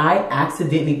 like I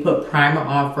accidentally put primer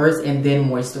on first and then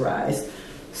moisturize.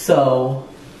 So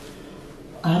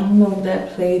I don't know if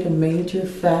that played a major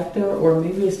factor, or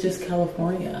maybe it's just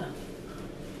California.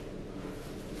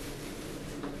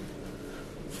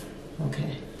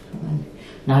 Okay,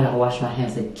 now I gotta wash my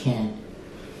hands again.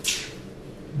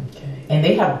 Okay, and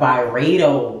they have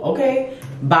Byredo, okay?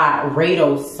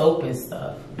 Byredo soap and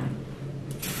stuff.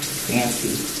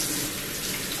 Fancy.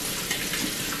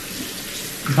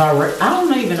 I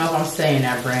don't even know if I'm saying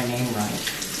that brand name right.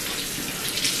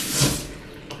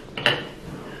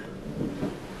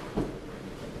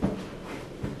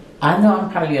 I know I'm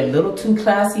probably a little too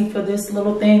classy for this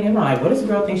little thing. And I'm like, what does the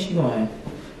girl think she's doing?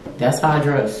 That's how I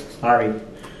dress. Sorry.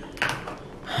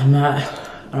 I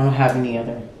don't have any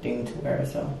other thing to wear,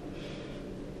 so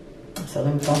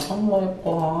let me put on some lip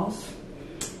gloss.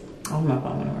 I don't know if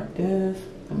I'm gonna wear this.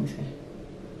 Let me see.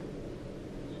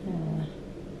 Yeah.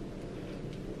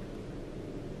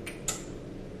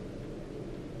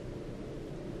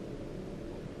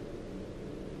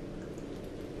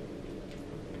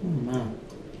 Oh my.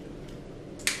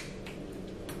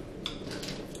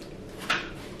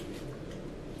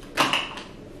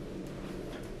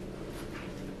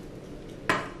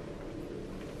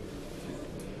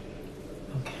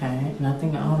 Okay, and I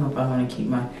don't know if I want to keep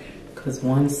my, because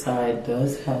one side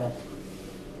does have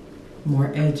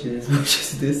more edges, which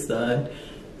is this side.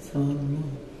 So I don't know.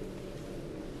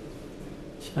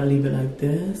 Should I leave it like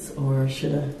this, or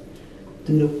should I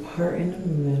do the part in the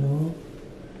middle?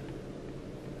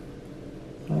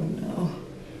 I don't know.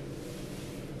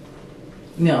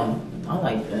 No, I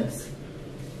like this.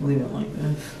 Leave it like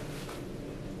this.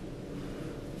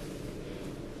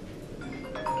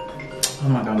 Oh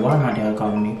my God, why my dad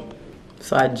calling me?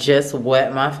 So I just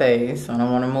wet my face. I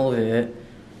don't want to move it.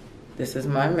 This is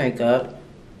my makeup.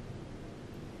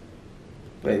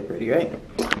 Very pretty,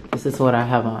 right? This is what I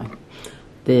have on.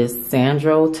 This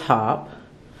Sandro top.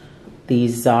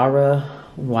 These Zara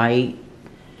white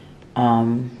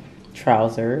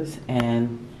trousers.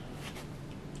 And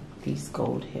these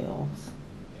gold heels.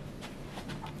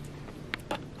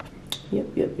 Yep.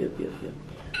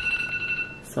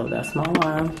 So that's my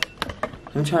alarm.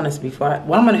 I'm trying to speak for it.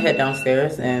 Well, I'm gonna head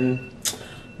downstairs and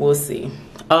we'll see.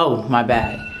 Oh, my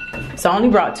bag. So I only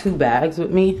brought 2 bags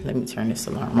with me. Let me turn this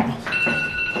alarm off.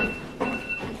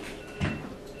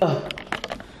 Oh,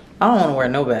 I don't wanna wear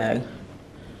no bag.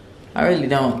 I really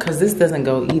don't, cause this doesn't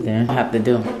go either. I have to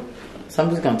do. So I'm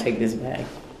just gonna take this bag.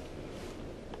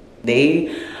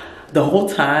 The whole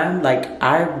time, like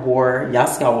I wore, y'all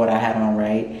saw what I had on,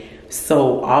 right?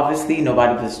 So obviously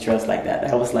nobody was dressed like that.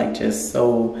 That was like just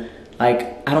so,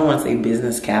 like, I don't want to say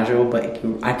business casual, but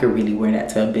I could really wear that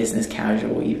to a business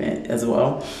casual event as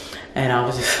well. And I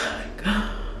was just like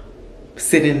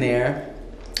sitting there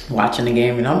watching the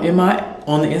game, and I'm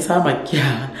on the inside, I'm like,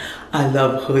 yeah, I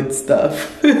love hood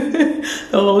stuff. The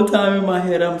whole time in my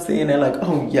head, I'm saying that like,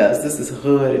 oh yes, this is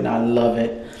hood and I love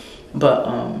it. But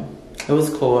It was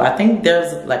cool. I think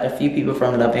there's like a few people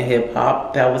from Love and Hip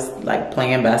Hop that was like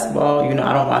playing basketball. You know,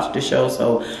 I don't watch the show,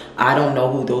 so I don't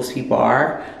know who those people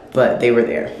are, but they were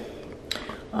there.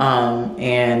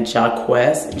 And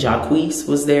Jacquees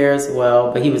was there as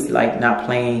well, but he was like not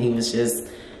playing. He was just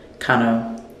kind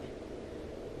of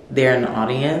there in the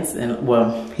audience, and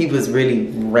well, he was really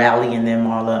rallying them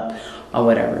all up or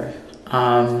whatever.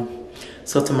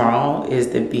 So tomorrow is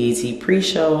the BET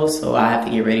pre-show, so I have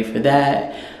to get ready for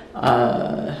that.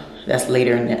 That's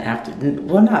later in the afternoon.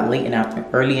 Well, not late in the afternoon,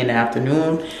 early in the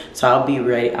afternoon. So I'll be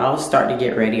ready. I'll start to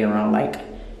get ready around like,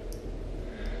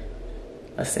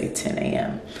 let's say 10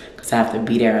 a.m. because I have to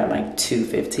be there at like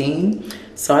 2:15.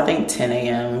 So I think 10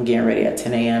 a.m. I'm getting ready at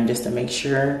 10 a.m. just to make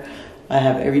sure I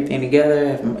have everything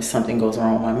together. If something goes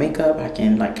wrong with my makeup, I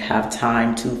can like have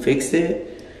time to fix it.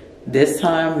 This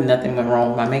time, nothing went wrong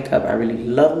with my makeup. I really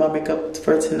love my makeup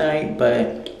for tonight,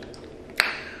 but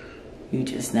you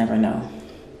just never know.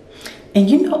 And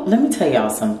you know, let me tell y'all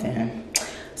something.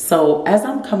 So as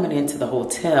I'm coming into the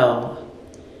hotel,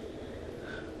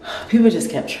 people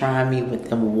just kept trying me with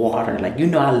the water. Like, you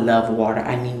know, I love water.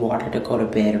 I need water to go to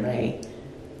bed, right?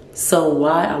 So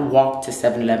while I walked to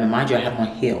 7-Eleven, mind you, I have on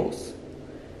heels.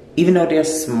 Even though they're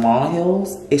small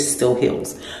hills, it's still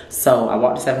hills. So I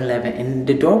walked to 7-Eleven and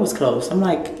the door was closed. I'm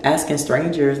like asking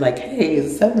strangers, like, hey,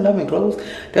 is 7-Eleven closed?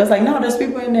 They was like, no, there's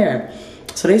people in there.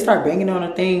 So they start banging on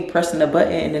the thing, pressing the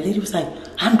button, and the lady was like,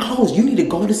 I'm closed, you need to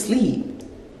go to sleep.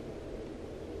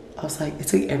 I was like, it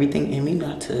took everything in me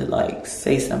not to like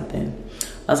say something.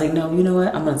 I was like, no, you know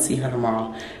what? I'm gonna see her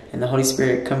tomorrow. And the Holy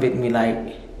Spirit convicted me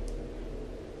like,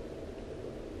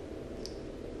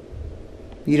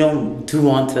 you don't do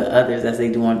unto others as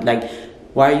they do on, like,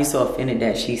 why are you so offended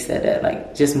that she said that?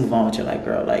 Like, just move on with your life,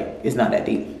 girl. Like, it's not that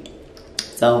deep.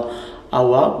 So I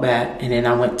walked back and then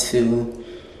I went to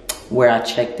where I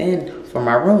checked in for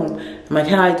my room. I'm like,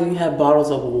 hi, do you have bottles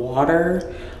of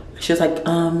water? She was like,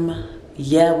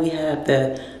 yeah, we have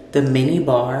the mini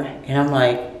bar. And I'm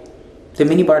like, the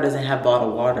mini bar doesn't have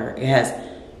bottled water. It has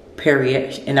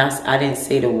Perrier. And I didn't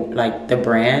say the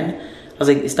brand. I was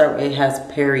like, it has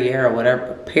Perrier or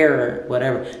whatever,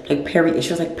 like Perrier. She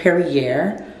was like,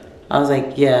 Perrier. I was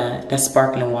like, yeah, that's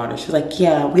sparkling water. She was like,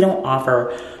 yeah, we don't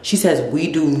offer. She says,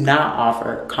 we do not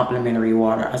offer complimentary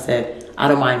water. I said, I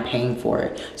don't mind paying for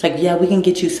it. It's like, yeah, we can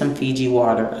get you some Fiji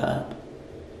water up,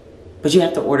 but you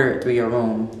have to order it through your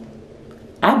room.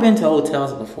 I've been to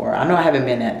hotels before. I know I haven't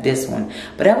been at this one,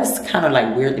 but that was kind of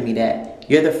like weird to me that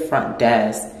you're the front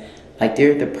desk. Like,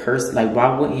 they're the person, like,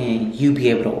 why wouldn't you be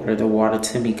able to order the water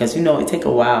to me? Because, you know, it take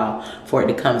a while for it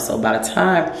to come. So by the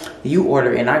time you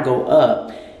order and I go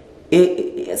up,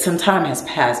 some time has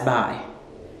passed by.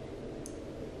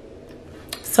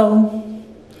 So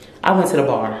I went to the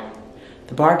bar.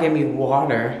 The bar gave me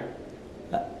water,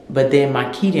 but then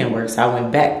my key didn't work. So I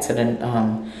went back to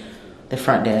the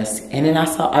front desk. And then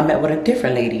I met with a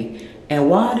different lady. And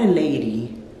while the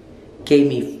lady gave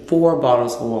me 4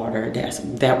 bottles of water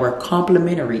that were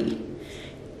complimentary,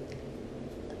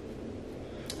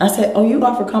 I said, oh, you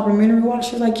offer complimentary water?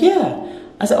 She was like, yeah.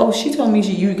 I said, oh, she told me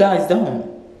you guys don't.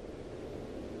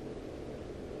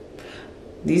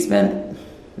 These men,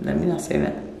 let me not say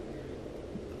that.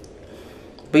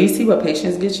 But you see what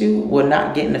patience gets you? What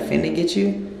not getting offended gets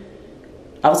you?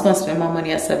 I was going to spend my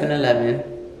money at 7-Eleven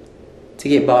to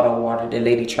get bottled water. The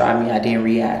lady tried me. I didn't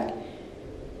react.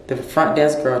 The front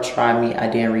desk girl tried me. I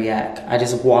didn't react. I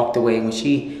just walked away. When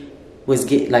she was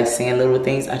saying little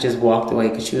things, I just walked away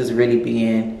because she was really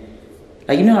being,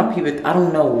 like, you know how people, I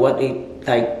don't know what they,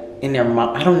 like, in their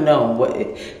mind, I don't know what,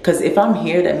 because if I'm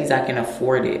here, that means I can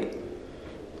afford it.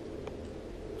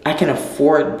 I can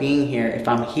afford being here if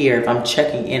I'm here. If I'm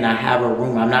checking in, I have a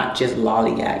room. I'm not just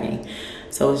lollygagging.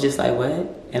 So it's just like,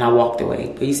 what? And I walked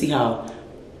away. But you see how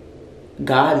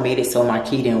God made it so my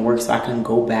key didn't work, so I can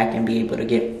go back and be able to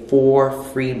get 4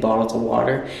 free bottles of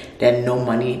water that no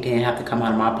money didn't have to come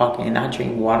out of my pocket, and I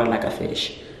drink water like a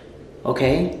fish.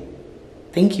 Okay?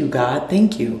 Thank you, God.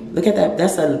 Thank you. Look at that.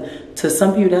 To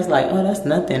some people, that's like, oh, that's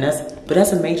nothing. But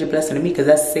that's a major blessing to me, because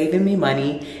that's saving me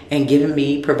money and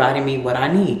providing me what I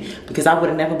need. Because I would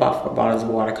have never bought 4 bottles of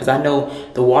water, because I know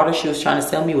the water she was trying to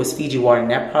sell me was Fiji water,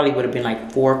 and that probably would have been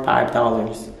like $4 or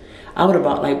 $5. I would have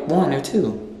bought like 1 or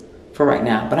 2 for right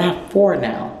now, but I have 4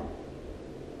 now.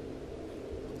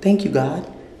 Thank you, God.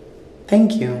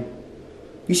 Thank you.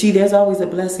 You see, there's always a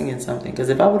blessing in something. Because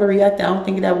if I would have reacted, I don't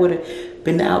think that would have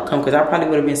been the outcome. Because I probably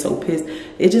would have been so pissed.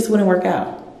 It just wouldn't work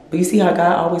out. But you see how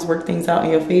God always works things out in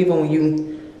your favor when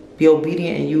you be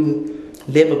obedient and you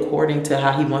live according to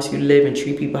how he wants you to live and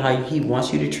treat people how he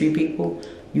wants you to treat people.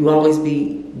 You always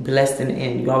be blessed in the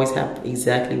end. You always have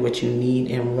exactly what you need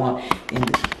and want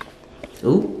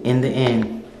in the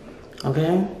end.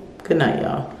 Okay? Good night,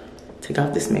 y'all. Take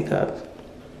off this makeup.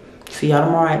 See y'all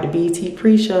tomorrow at the BET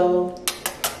pre-show.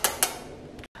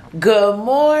 Good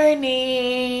morning.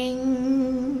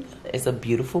 It's a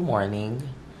beautiful morning.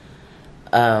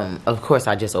 Of course,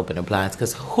 I just opened the blinds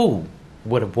because who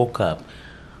would have woke up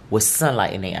with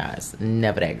sunlight in their eyes?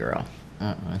 Never that girl.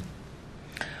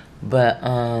 But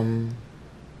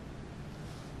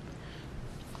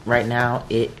right now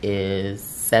it is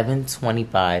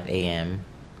 7:25 a.m.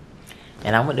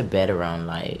 and I went to bed around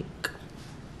like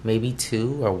maybe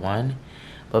 2 or 1,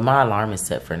 but my alarm is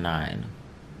set for 9,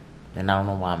 and I don't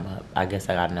know why I'm up. I guess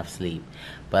I got enough sleep,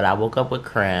 but I woke up with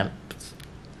cramps,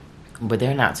 but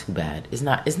they're not too bad. It's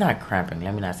not cramping.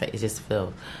 Let me not say. It just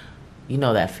feels, you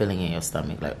know, that feeling in your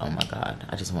stomach, like, oh my God,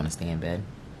 I just want to stay in bed.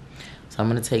 So I'm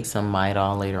gonna take some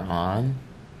Midol later on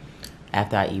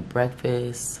after I eat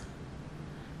breakfast,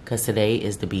 because today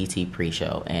is the BET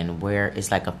pre-show, and where it's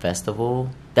like a festival.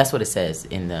 That's what it says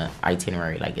in the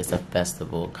itinerary, like it's a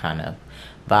festival kind of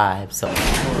vibe. So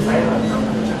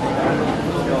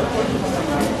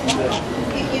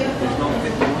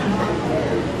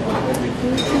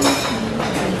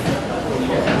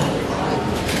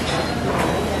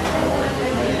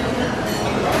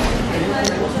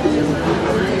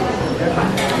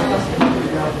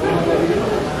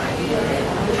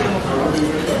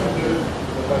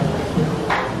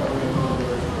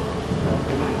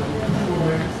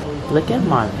look at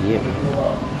my view.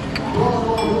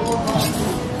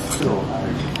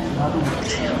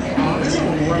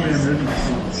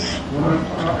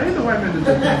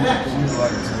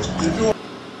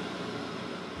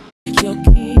 Your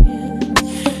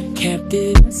kid kept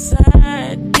it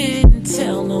inside, didn't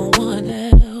tell no one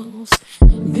else,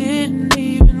 didn't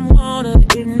even wanna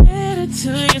admit it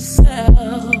to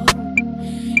yourself,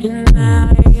 and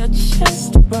now your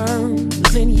chest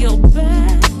burns and your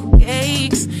back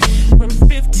aches from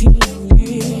 15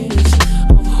 years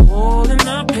of holding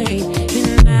the pain,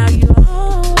 and now you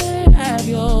only have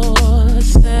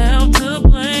yourself to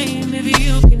blame if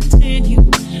you continue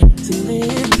to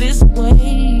live this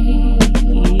way.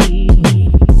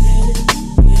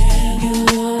 You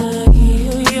wanna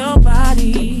heal your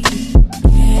body,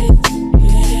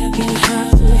 you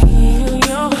have to heal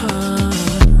your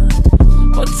heart.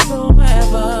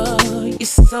 Whatsoever you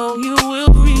sow, you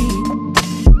will reap.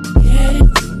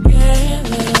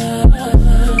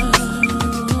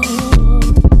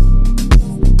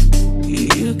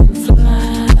 You can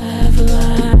fly,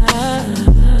 fly.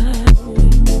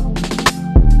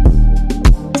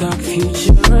 Dark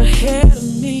future ahead of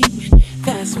me,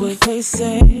 that's what they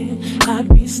say. I'd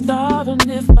be starving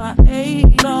if I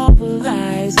ate all the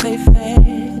lies they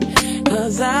fed,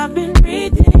 'cause I've been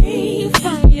redeemed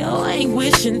from your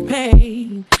anguish and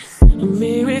pain. A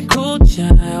miracle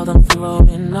child, I'm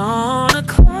floating on a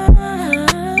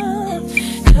cloud,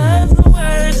 'cause the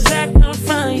words that come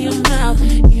from your mouth,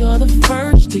 you're the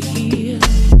first to hear.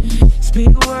 Speak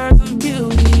words of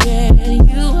beauty and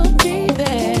you will be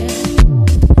there.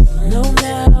 No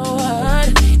matter what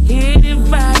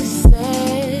anybody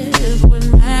says, what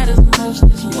matters most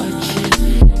is what you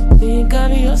think of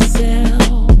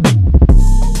yourself.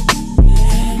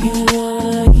 You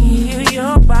wanna heal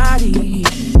your body,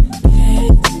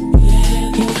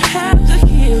 you have to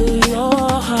heal your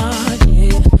heart,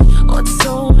 yeah.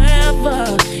 Whatsoever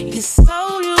you sow,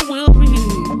 you will reap.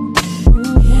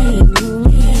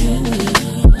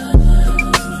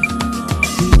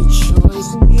 The choice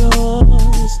is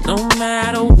yours, no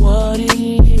matter what it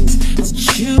is. To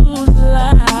choose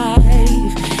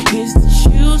life is to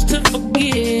choose to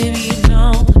forgive. You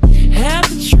don't have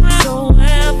to try.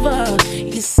 Whatsoever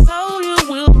you sow, you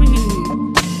will reap.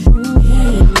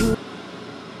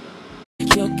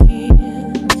 Your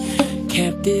kid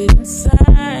kept it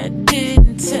inside,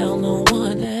 didn't tell no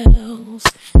one else,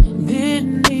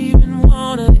 didn't even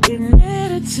wanna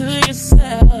admit it to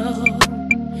yourself,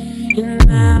 and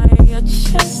now your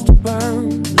chest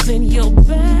burns and your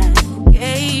back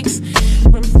aches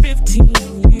from 15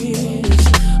 years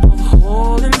of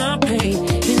holding the pain,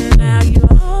 and now you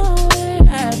only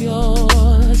have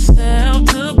yourself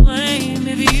to blame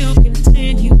if you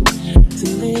continue to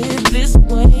live this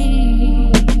way.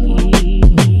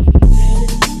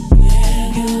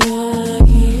 You wanna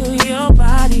heal your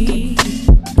body,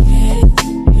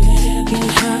 you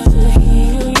have to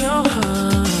heal your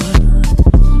heart.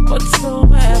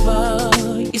 Whatsoever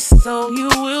you sow, you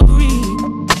will reap.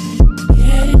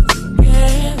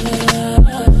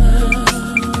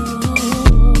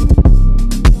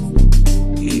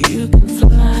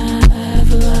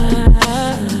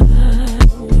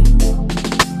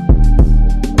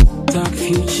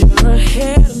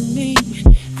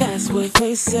 what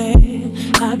they say.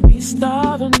 I'd be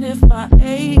starving if I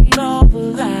ate all the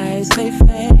lies they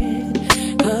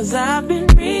fed. Cause I've been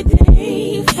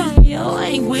redeemed from your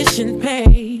anguish and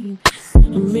pain. A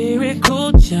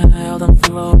miracle child, I'm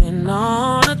floating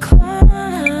on a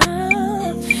cloud.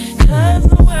 Cause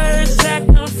the words that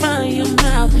come from your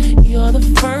mouth, you're the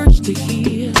first to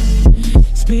hear.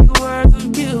 Speak words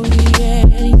of beauty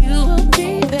and you will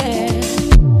be there.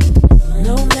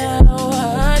 No matter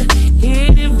what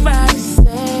anybody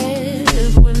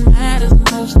says, what matters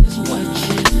most is what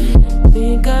you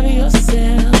think of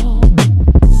yourself.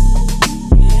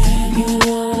 You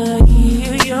wanna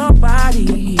heal your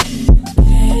body,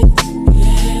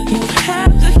 you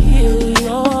have to heal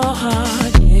your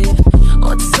heart, yeah.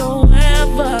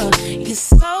 Whatsoever your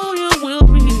soul you will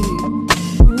be.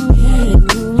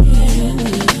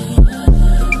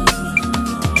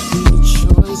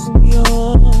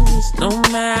 No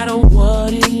matter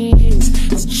what it is,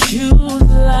 to choose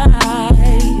life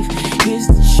is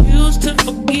to choose to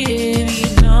forgive. You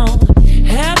don't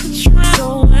have to try. So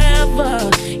ever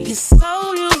your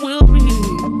soul you will be.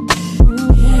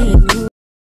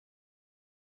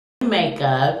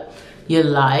 Makeup, you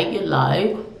like.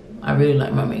 I really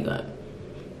like my makeup.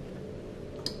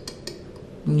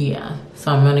 Yeah,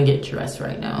 so I'm gonna get dressed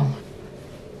right now.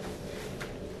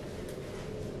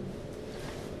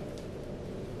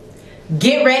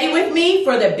 Get ready with me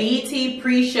for the BET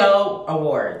pre-show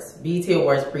awards. BET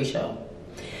Awards pre-show.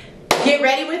 Get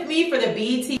ready with me for the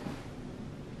BET.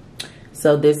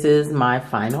 So this is my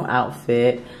final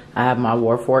outfit. I have my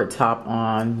Warford top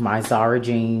on, my Zara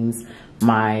jeans,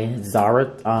 my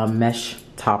Zara mesh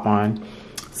top on,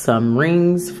 some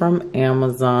rings from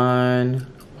Amazon.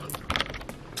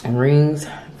 Rings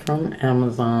from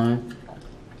Amazon.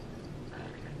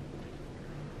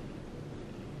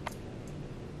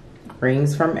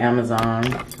 Rings from Amazon.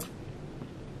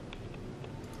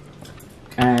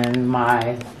 And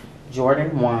my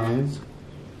Jordan 1s.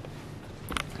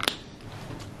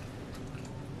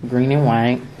 Green and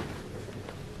white.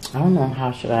 I don't know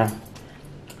how should I,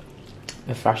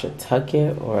 if I should tuck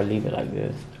it or leave it like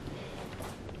this.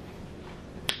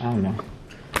 I don't know.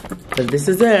 But this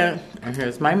is it. And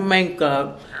here's my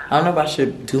makeup. I don't know if I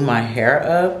should do my hair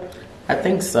up. I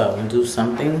think so. Do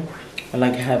something. I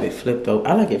like have it flipped over.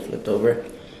 I like it flipped over.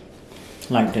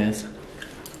 Like this.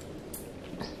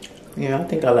 Yeah, I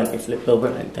think I like it flipped over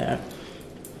like that.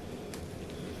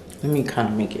 Let me kind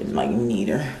of make it like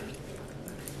neater.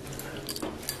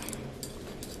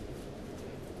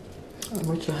 I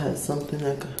wish I had something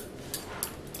like a...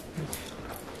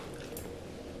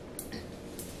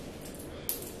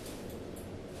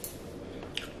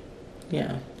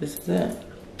 Yeah, this is it.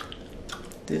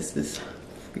 This is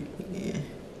freaking it.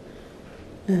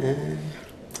 I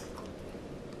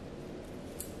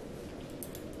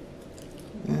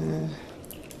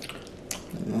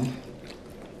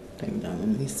think that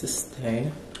one needs to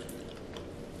stay.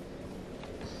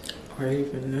 Or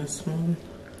even this one.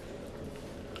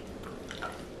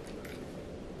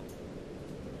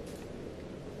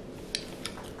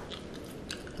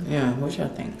 Yeah, what y'all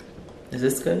think? Is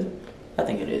this good? I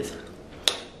think it is.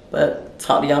 But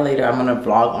talk to y'all later. I'm gonna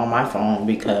vlog on my phone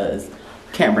because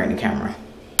I can't bring the camera.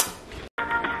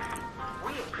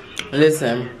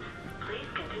 Listen,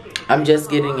 I'm just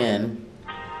getting in.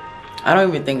 I don't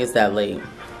even think it's that late.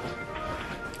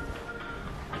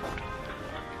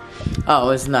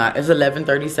 Oh, it's not. It's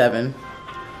 11:37.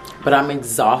 But I'm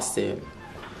exhausted.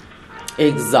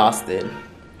 Exhausted.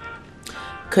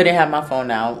 Couldn't have my phone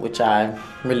out, which I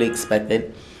really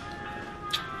expected.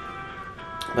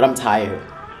 But I'm tired.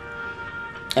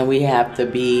 And we have to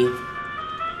be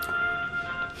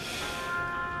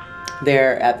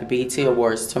there at the BET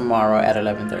Awards tomorrow at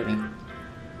 11:30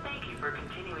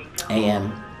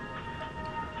 a.m.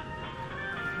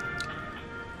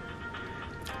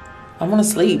 I want to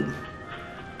sleep.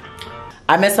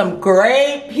 I met some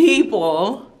great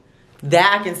people.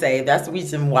 That I can say. That's the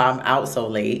reason why I'm out so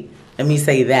late. Let me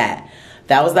say that.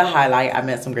 That was the highlight. I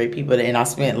met some great people and I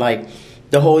spent like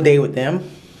the whole day with them.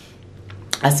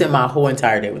 I spent my whole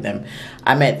entire day with them.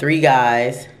 I met 3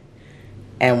 guys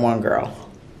and 1 girl.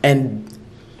 And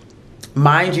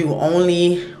mind you,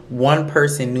 only 1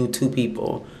 person knew 2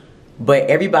 people. But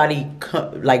everybody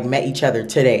like met each other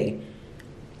today.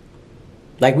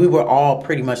 Like we were all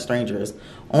pretty much strangers.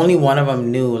 Only one of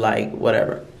them knew like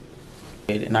whatever.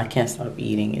 And I can't stop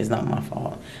eating. It's not my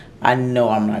fault. I know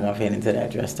I'm not gonna fit into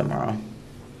that dress tomorrow.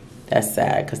 That's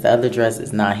sad because the other dress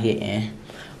is not hitting.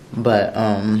 But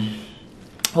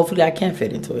hopefully I can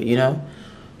fit into it, you know?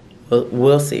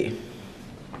 We'll see.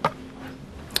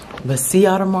 But see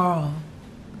y'all tomorrow.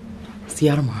 See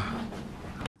y'all tomorrow.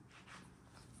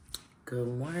 Good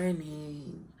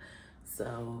morning.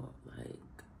 So, like,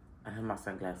 I have my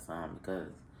sunglasses on because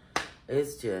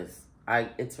it's just,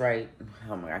 it's right,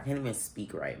 oh my God, I can't even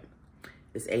speak right.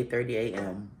 It's 8:30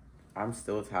 a.m. I'm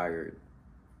still tired.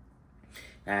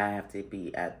 And I have to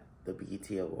be at the BET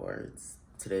Awards.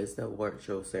 Today's the award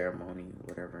show ceremony,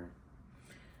 whatever.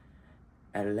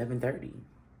 At 11:30.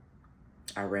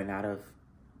 I ran out of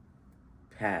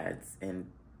pads and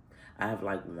I have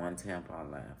like one tampon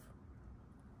left.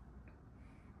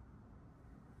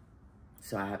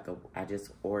 So I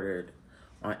just ordered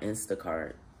on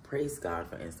Instacart. Praise God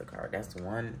for Instacart. That's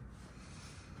one,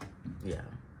 yeah,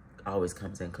 always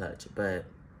comes in clutch. But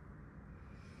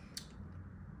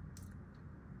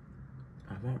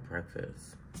I want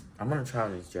breakfast. I'm gonna try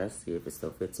on this dress, see if it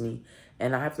still fits me.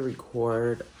 And I have to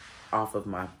record off of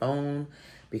my phone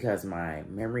because my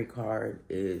memory card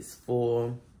is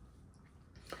full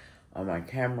on my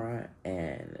camera.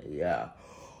 And yeah.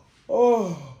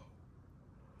 Oh.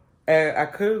 And I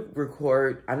could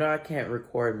record. I know I can't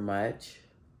record much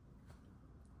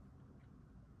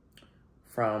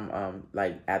from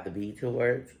like at the BET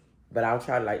Awards, but I'll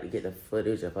try like to get the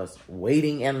footage of us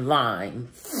waiting in line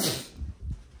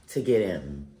to get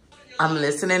in. I'm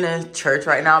listening to church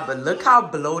right now, but look how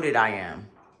bloated I am.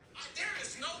 There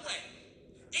is no way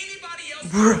anybody else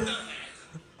would have done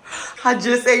that. I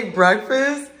just ate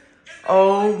breakfast.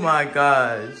 Oh my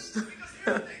gosh.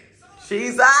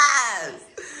 Jesus.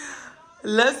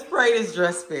 Let's pray this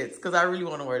dress fits, because I really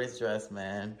want to wear this dress,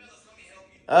 man.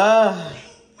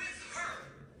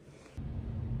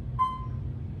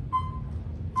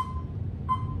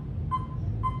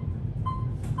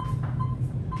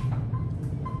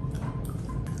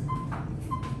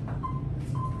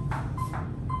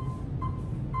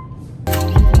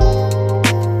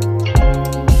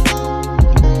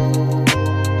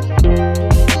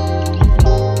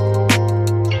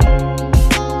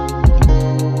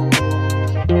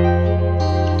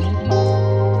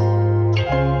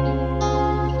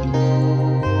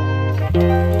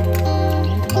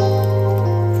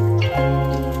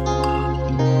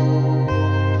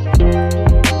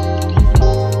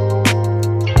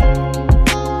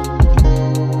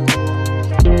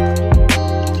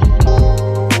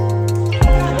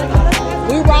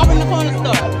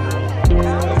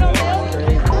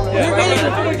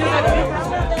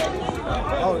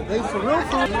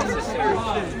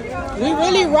 We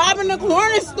really robbing the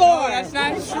corner store. That's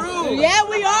not true. Yeah,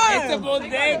 we are. It's a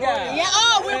bodega. Yeah,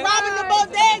 oh, we're robbing the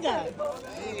bodega.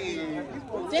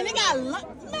 Then they got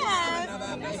man.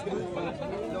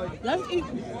 Let's eat.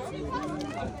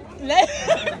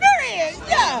 Period.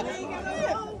 Yeah.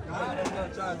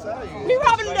 We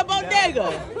robbing the bodega.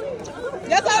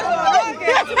 That's how.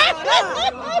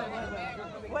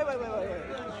 Wait.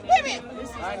 Wait a minute.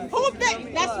 Who's that?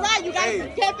 That's right. You guys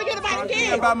can't forget about the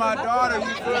kids. About my daughter. You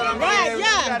feel what I mean? Right,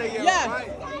 yeah.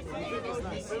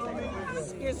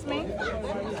 Excuse me.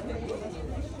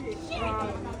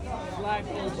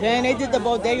 Jan, they did the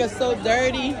bodega so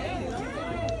dirty.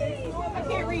 I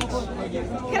can't reach.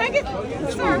 Can I get?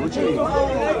 Sir.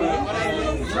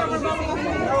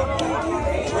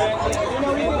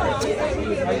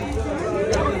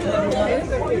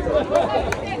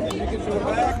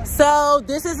 So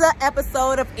this is an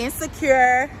episode of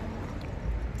Insecure.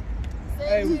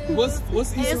 Hey, what's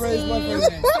Issa Rae's boyfriend's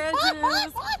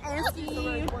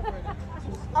name?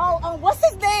 Oh, what's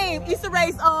his name? Issa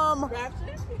Rae's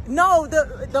no,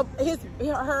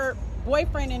 her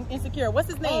boyfriend in Insecure. What's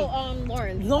his name? Oh,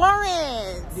 Lawrence.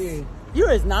 Lawrence. Yeah. You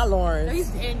is not Lawrence. No, he's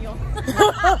Daniel.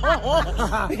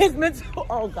 His mental.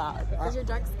 Oh God. Because you're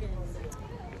dark skinned.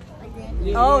 Like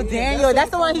Daniel. Oh, Daniel.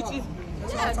 That's the one he.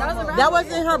 Yeah, that That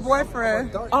wasn't her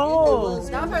boyfriend. Oh.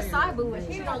 That was her side boo. And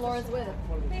she's on Lawrence with.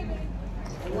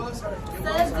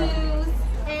 Seduce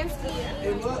and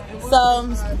skin.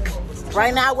 So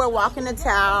right now we're walking to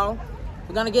town.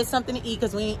 We're gonna get something to eat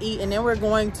because we didn't eat, and then we're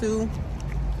going to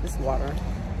this water.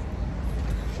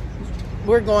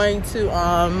 We're going to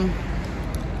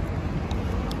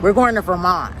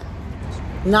Vermont.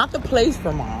 Not the place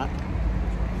Vermont.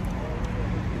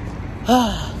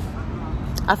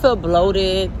 I feel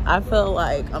bloated. I feel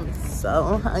like I'm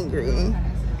so hungry.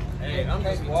 Hey, I'm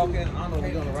just walking. I don't know if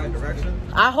we're going the right direction.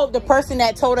 I hope the person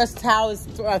that told us how is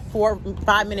a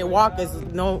 4-5 minute walk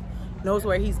knows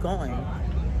where he's going.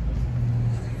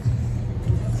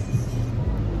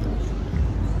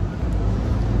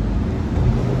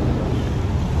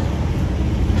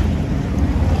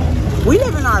 We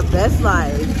living our best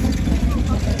life.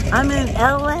 I'm in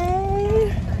LA.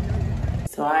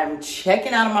 So I'm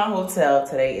checking out of my hotel.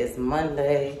 Today is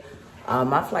Monday.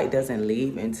 My flight doesn't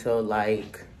leave until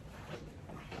like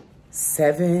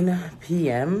 7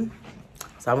 p.m.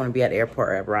 So I want to be at the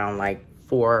airport at around like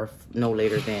 4, no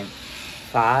later than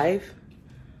 5.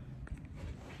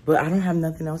 But I don't have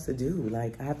nothing else to do.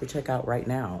 Like, I have to check out right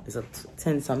now. It's a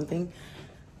 10 something.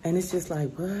 And it's just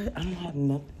like, what? I don't have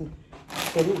nothing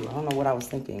to do. I don't know what I was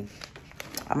thinking.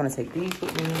 I'm gonna take these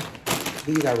with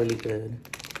me. These are really good.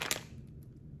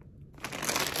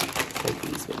 Take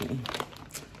these with me.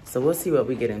 So we'll see what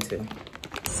we get into.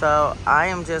 So I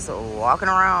am just walking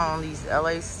around these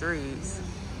LA streets.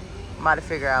 I'm about to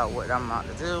figure out what I'm about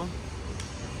to do.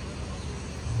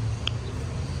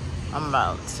 I'm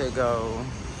about to go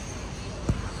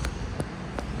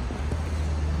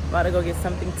get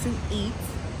something to eat.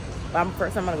 But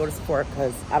first I'm gonna go to Sephora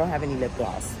because I don't have any lip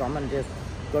gloss. So I'm gonna just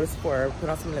go to Sephora, put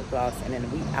on some lip gloss, and then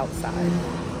we outside.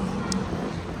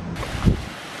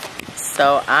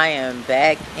 So I am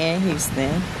back in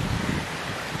Houston.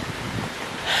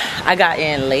 I got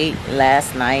in late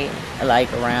last night,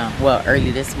 like around, well,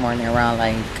 early this morning, around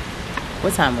like,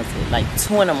 what time was it? Like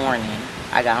 2 in the morning,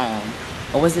 I got home.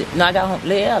 Or was it, no, I got home,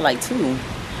 yeah, like 2.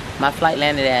 My flight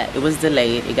landed at, it was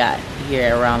delayed. It got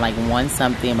here around like 1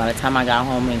 something. By the time I got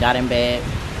home and got in bed,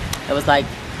 it was like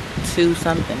 2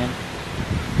 something.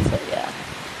 So yeah.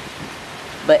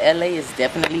 But LA is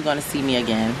definitely gonna see me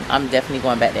again. I'm definitely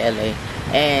going back to LA.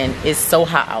 And it's so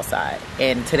hot outside.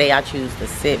 And today I choose to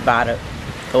sit by the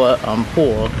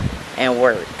pool and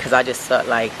work. Cause I just felt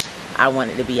like I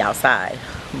wanted to be outside.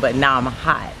 But now I'm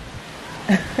hot.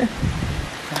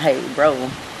 Hey, bro.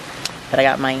 But I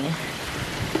got my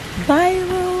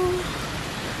Bible,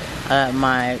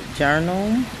 my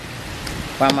journal,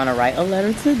 where I'm gonna write a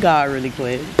letter to God really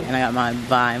quick, and I got my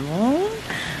Bible,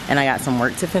 and I got some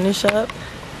work to finish up.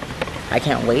 I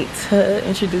can't wait to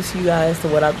introduce you guys to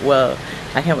what I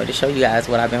can't wait to show you guys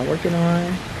what I've been working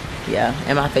on. Yeah,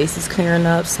 and my face is clearing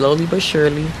up slowly but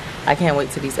surely. I can't wait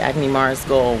till these acne marks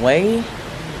go away.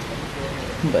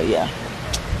 But yeah,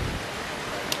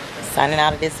 signing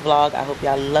out of this vlog. I hope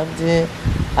y'all loved it.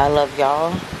 I love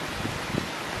y'all.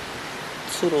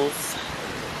 Toodles.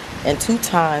 And 2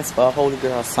 times for a holy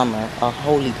girl summer. A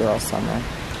holy girl summer.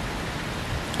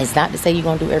 It's not to say you're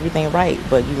going to do everything right,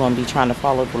 but you're going to be trying to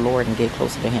follow the Lord and get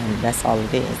closer to Him. That's all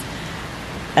it is.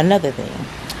 Another thing.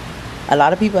 A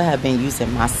lot of people have been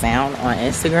using my sound on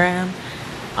Instagram.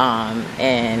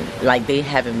 And like they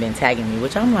haven't been tagging me,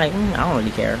 which I'm like, I don't really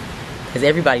care. Because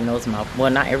everybody knows my, well,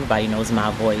 not everybody knows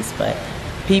my voice, but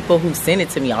people who send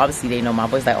it to me, obviously they know my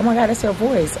voice. Like, oh my God, that's your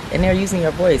voice. And they're using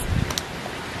your voice.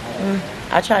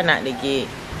 I try not to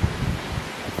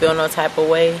feel no type of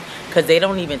way. Because they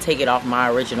don't even take it off my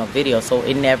original video. So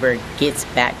it never gets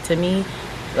back to me.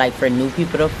 Like for new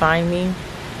people to find me.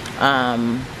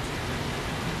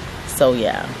 So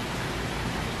yeah.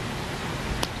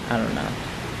 I don't know.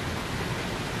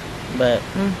 But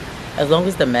as long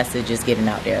as the message is getting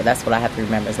out there, that's what I have to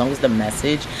remember. As long as the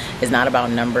message is not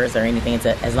about numbers or anything,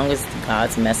 as long as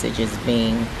God's message is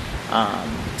being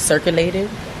circulated,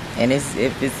 and if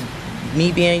it's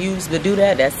me being used to do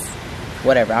that, that's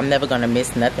whatever. I'm never gonna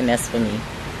miss nothing that's for me.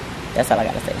 That's all I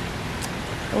gotta say.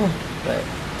 Oh, but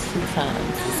 2 times.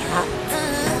 It's hot.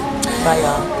 Bye,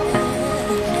 y'all.